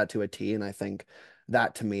he did that to a T. And I think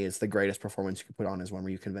that to me is the greatest performance you can put on is one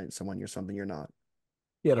where you convince someone you're something you're not.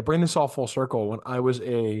 Yeah, to bring this all full circle, when I was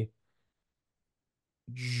a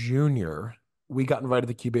junior, we got invited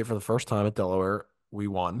to Q8 for the first time at Delaware. We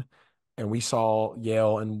won, and we saw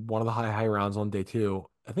Yale in one of the high rounds on day two.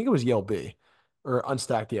 I think it was Yale B or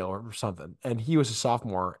unstacked Yale or something. And he was a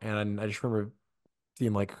sophomore, and I just remember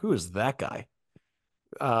being like, "Who is that guy?"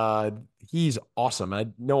 Uh, he's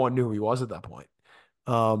awesome. No one knew who he was at that point.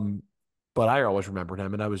 Um, but I always remembered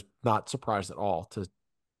him, and I was not surprised at all to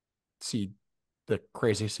see the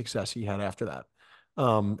crazy success he had after that.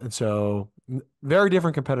 And so very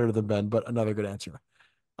different competitor than Ben, but another good answer.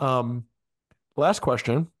 Um, last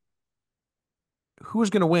question. Who's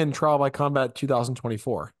going to win Trial by Combat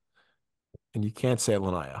 2024? And you can't say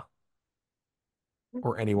Laniya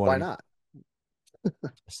or Why anyone not?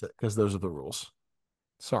 because those are the rules.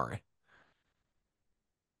 Sorry.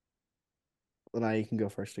 Lanaya, you can go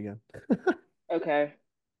first again. Okay.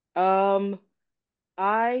 Um,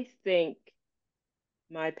 I think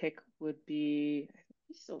my pick would be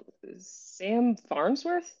still Sam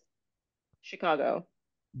Farnsworth, Chicago.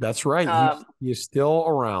 That's right. Um, He is still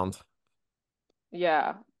around.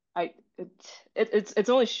 yeah, I it's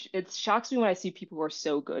only it shocks me when I see people who are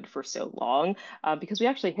so good for so long, because we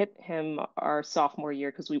actually hit him our sophomore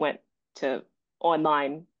year because we went to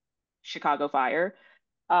online Chicago Fire.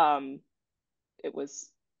 Um, it was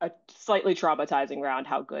a slightly traumatizing round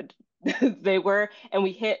how good they were, and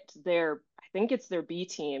we hit their I think it's their B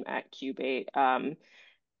team at Cubate.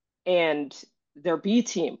 And their B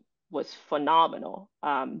team was phenomenal.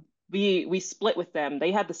 We split with them.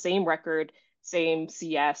 They had the same record, same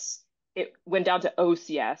CS. It went down to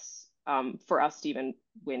OCS for us to even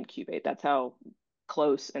win Cubate. That's how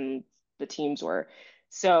close and the teams were.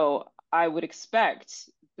 So I would expect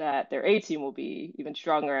that their A team will be even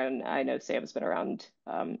stronger. And I know Sam's been around,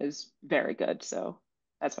 is very good. So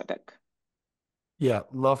that's my pick. Yeah,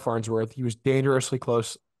 love Farnsworth. He was dangerously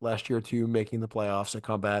close last year to making the playoffs at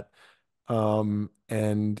Combat.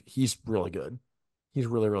 And he's really good. He's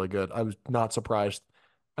really, really good. I was not surprised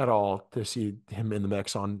at all to see him in the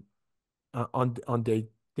mix on day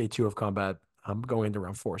two of Combat. Going into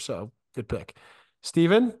round four. So good pick.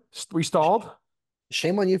 Steven, we stalled.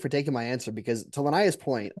 Shame on you for taking my answer because to Lania's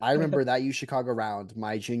point, I remember that U Chicago round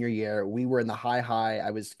my junior year. We were in the high.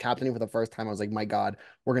 I was captaining for the first time. I was like, my God,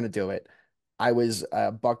 we're gonna do it. I was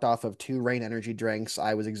bucked off of two Rain energy drinks.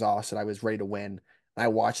 I was exhausted. I was ready to win. I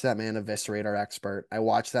watched that man eviscerate our expert. I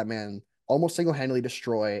watched that man almost single-handedly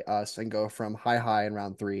destroy us and go from high in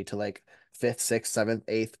round three to like fifth, sixth, seventh,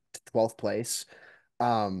 eighth, 12th place.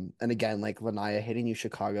 And again, like Laniya hitting you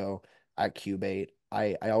Chicago at Cubate.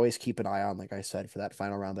 I always keep an eye on, like I said, for that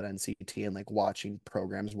final round at NCT and like watching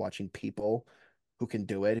programs, watching people who can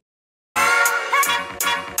do it,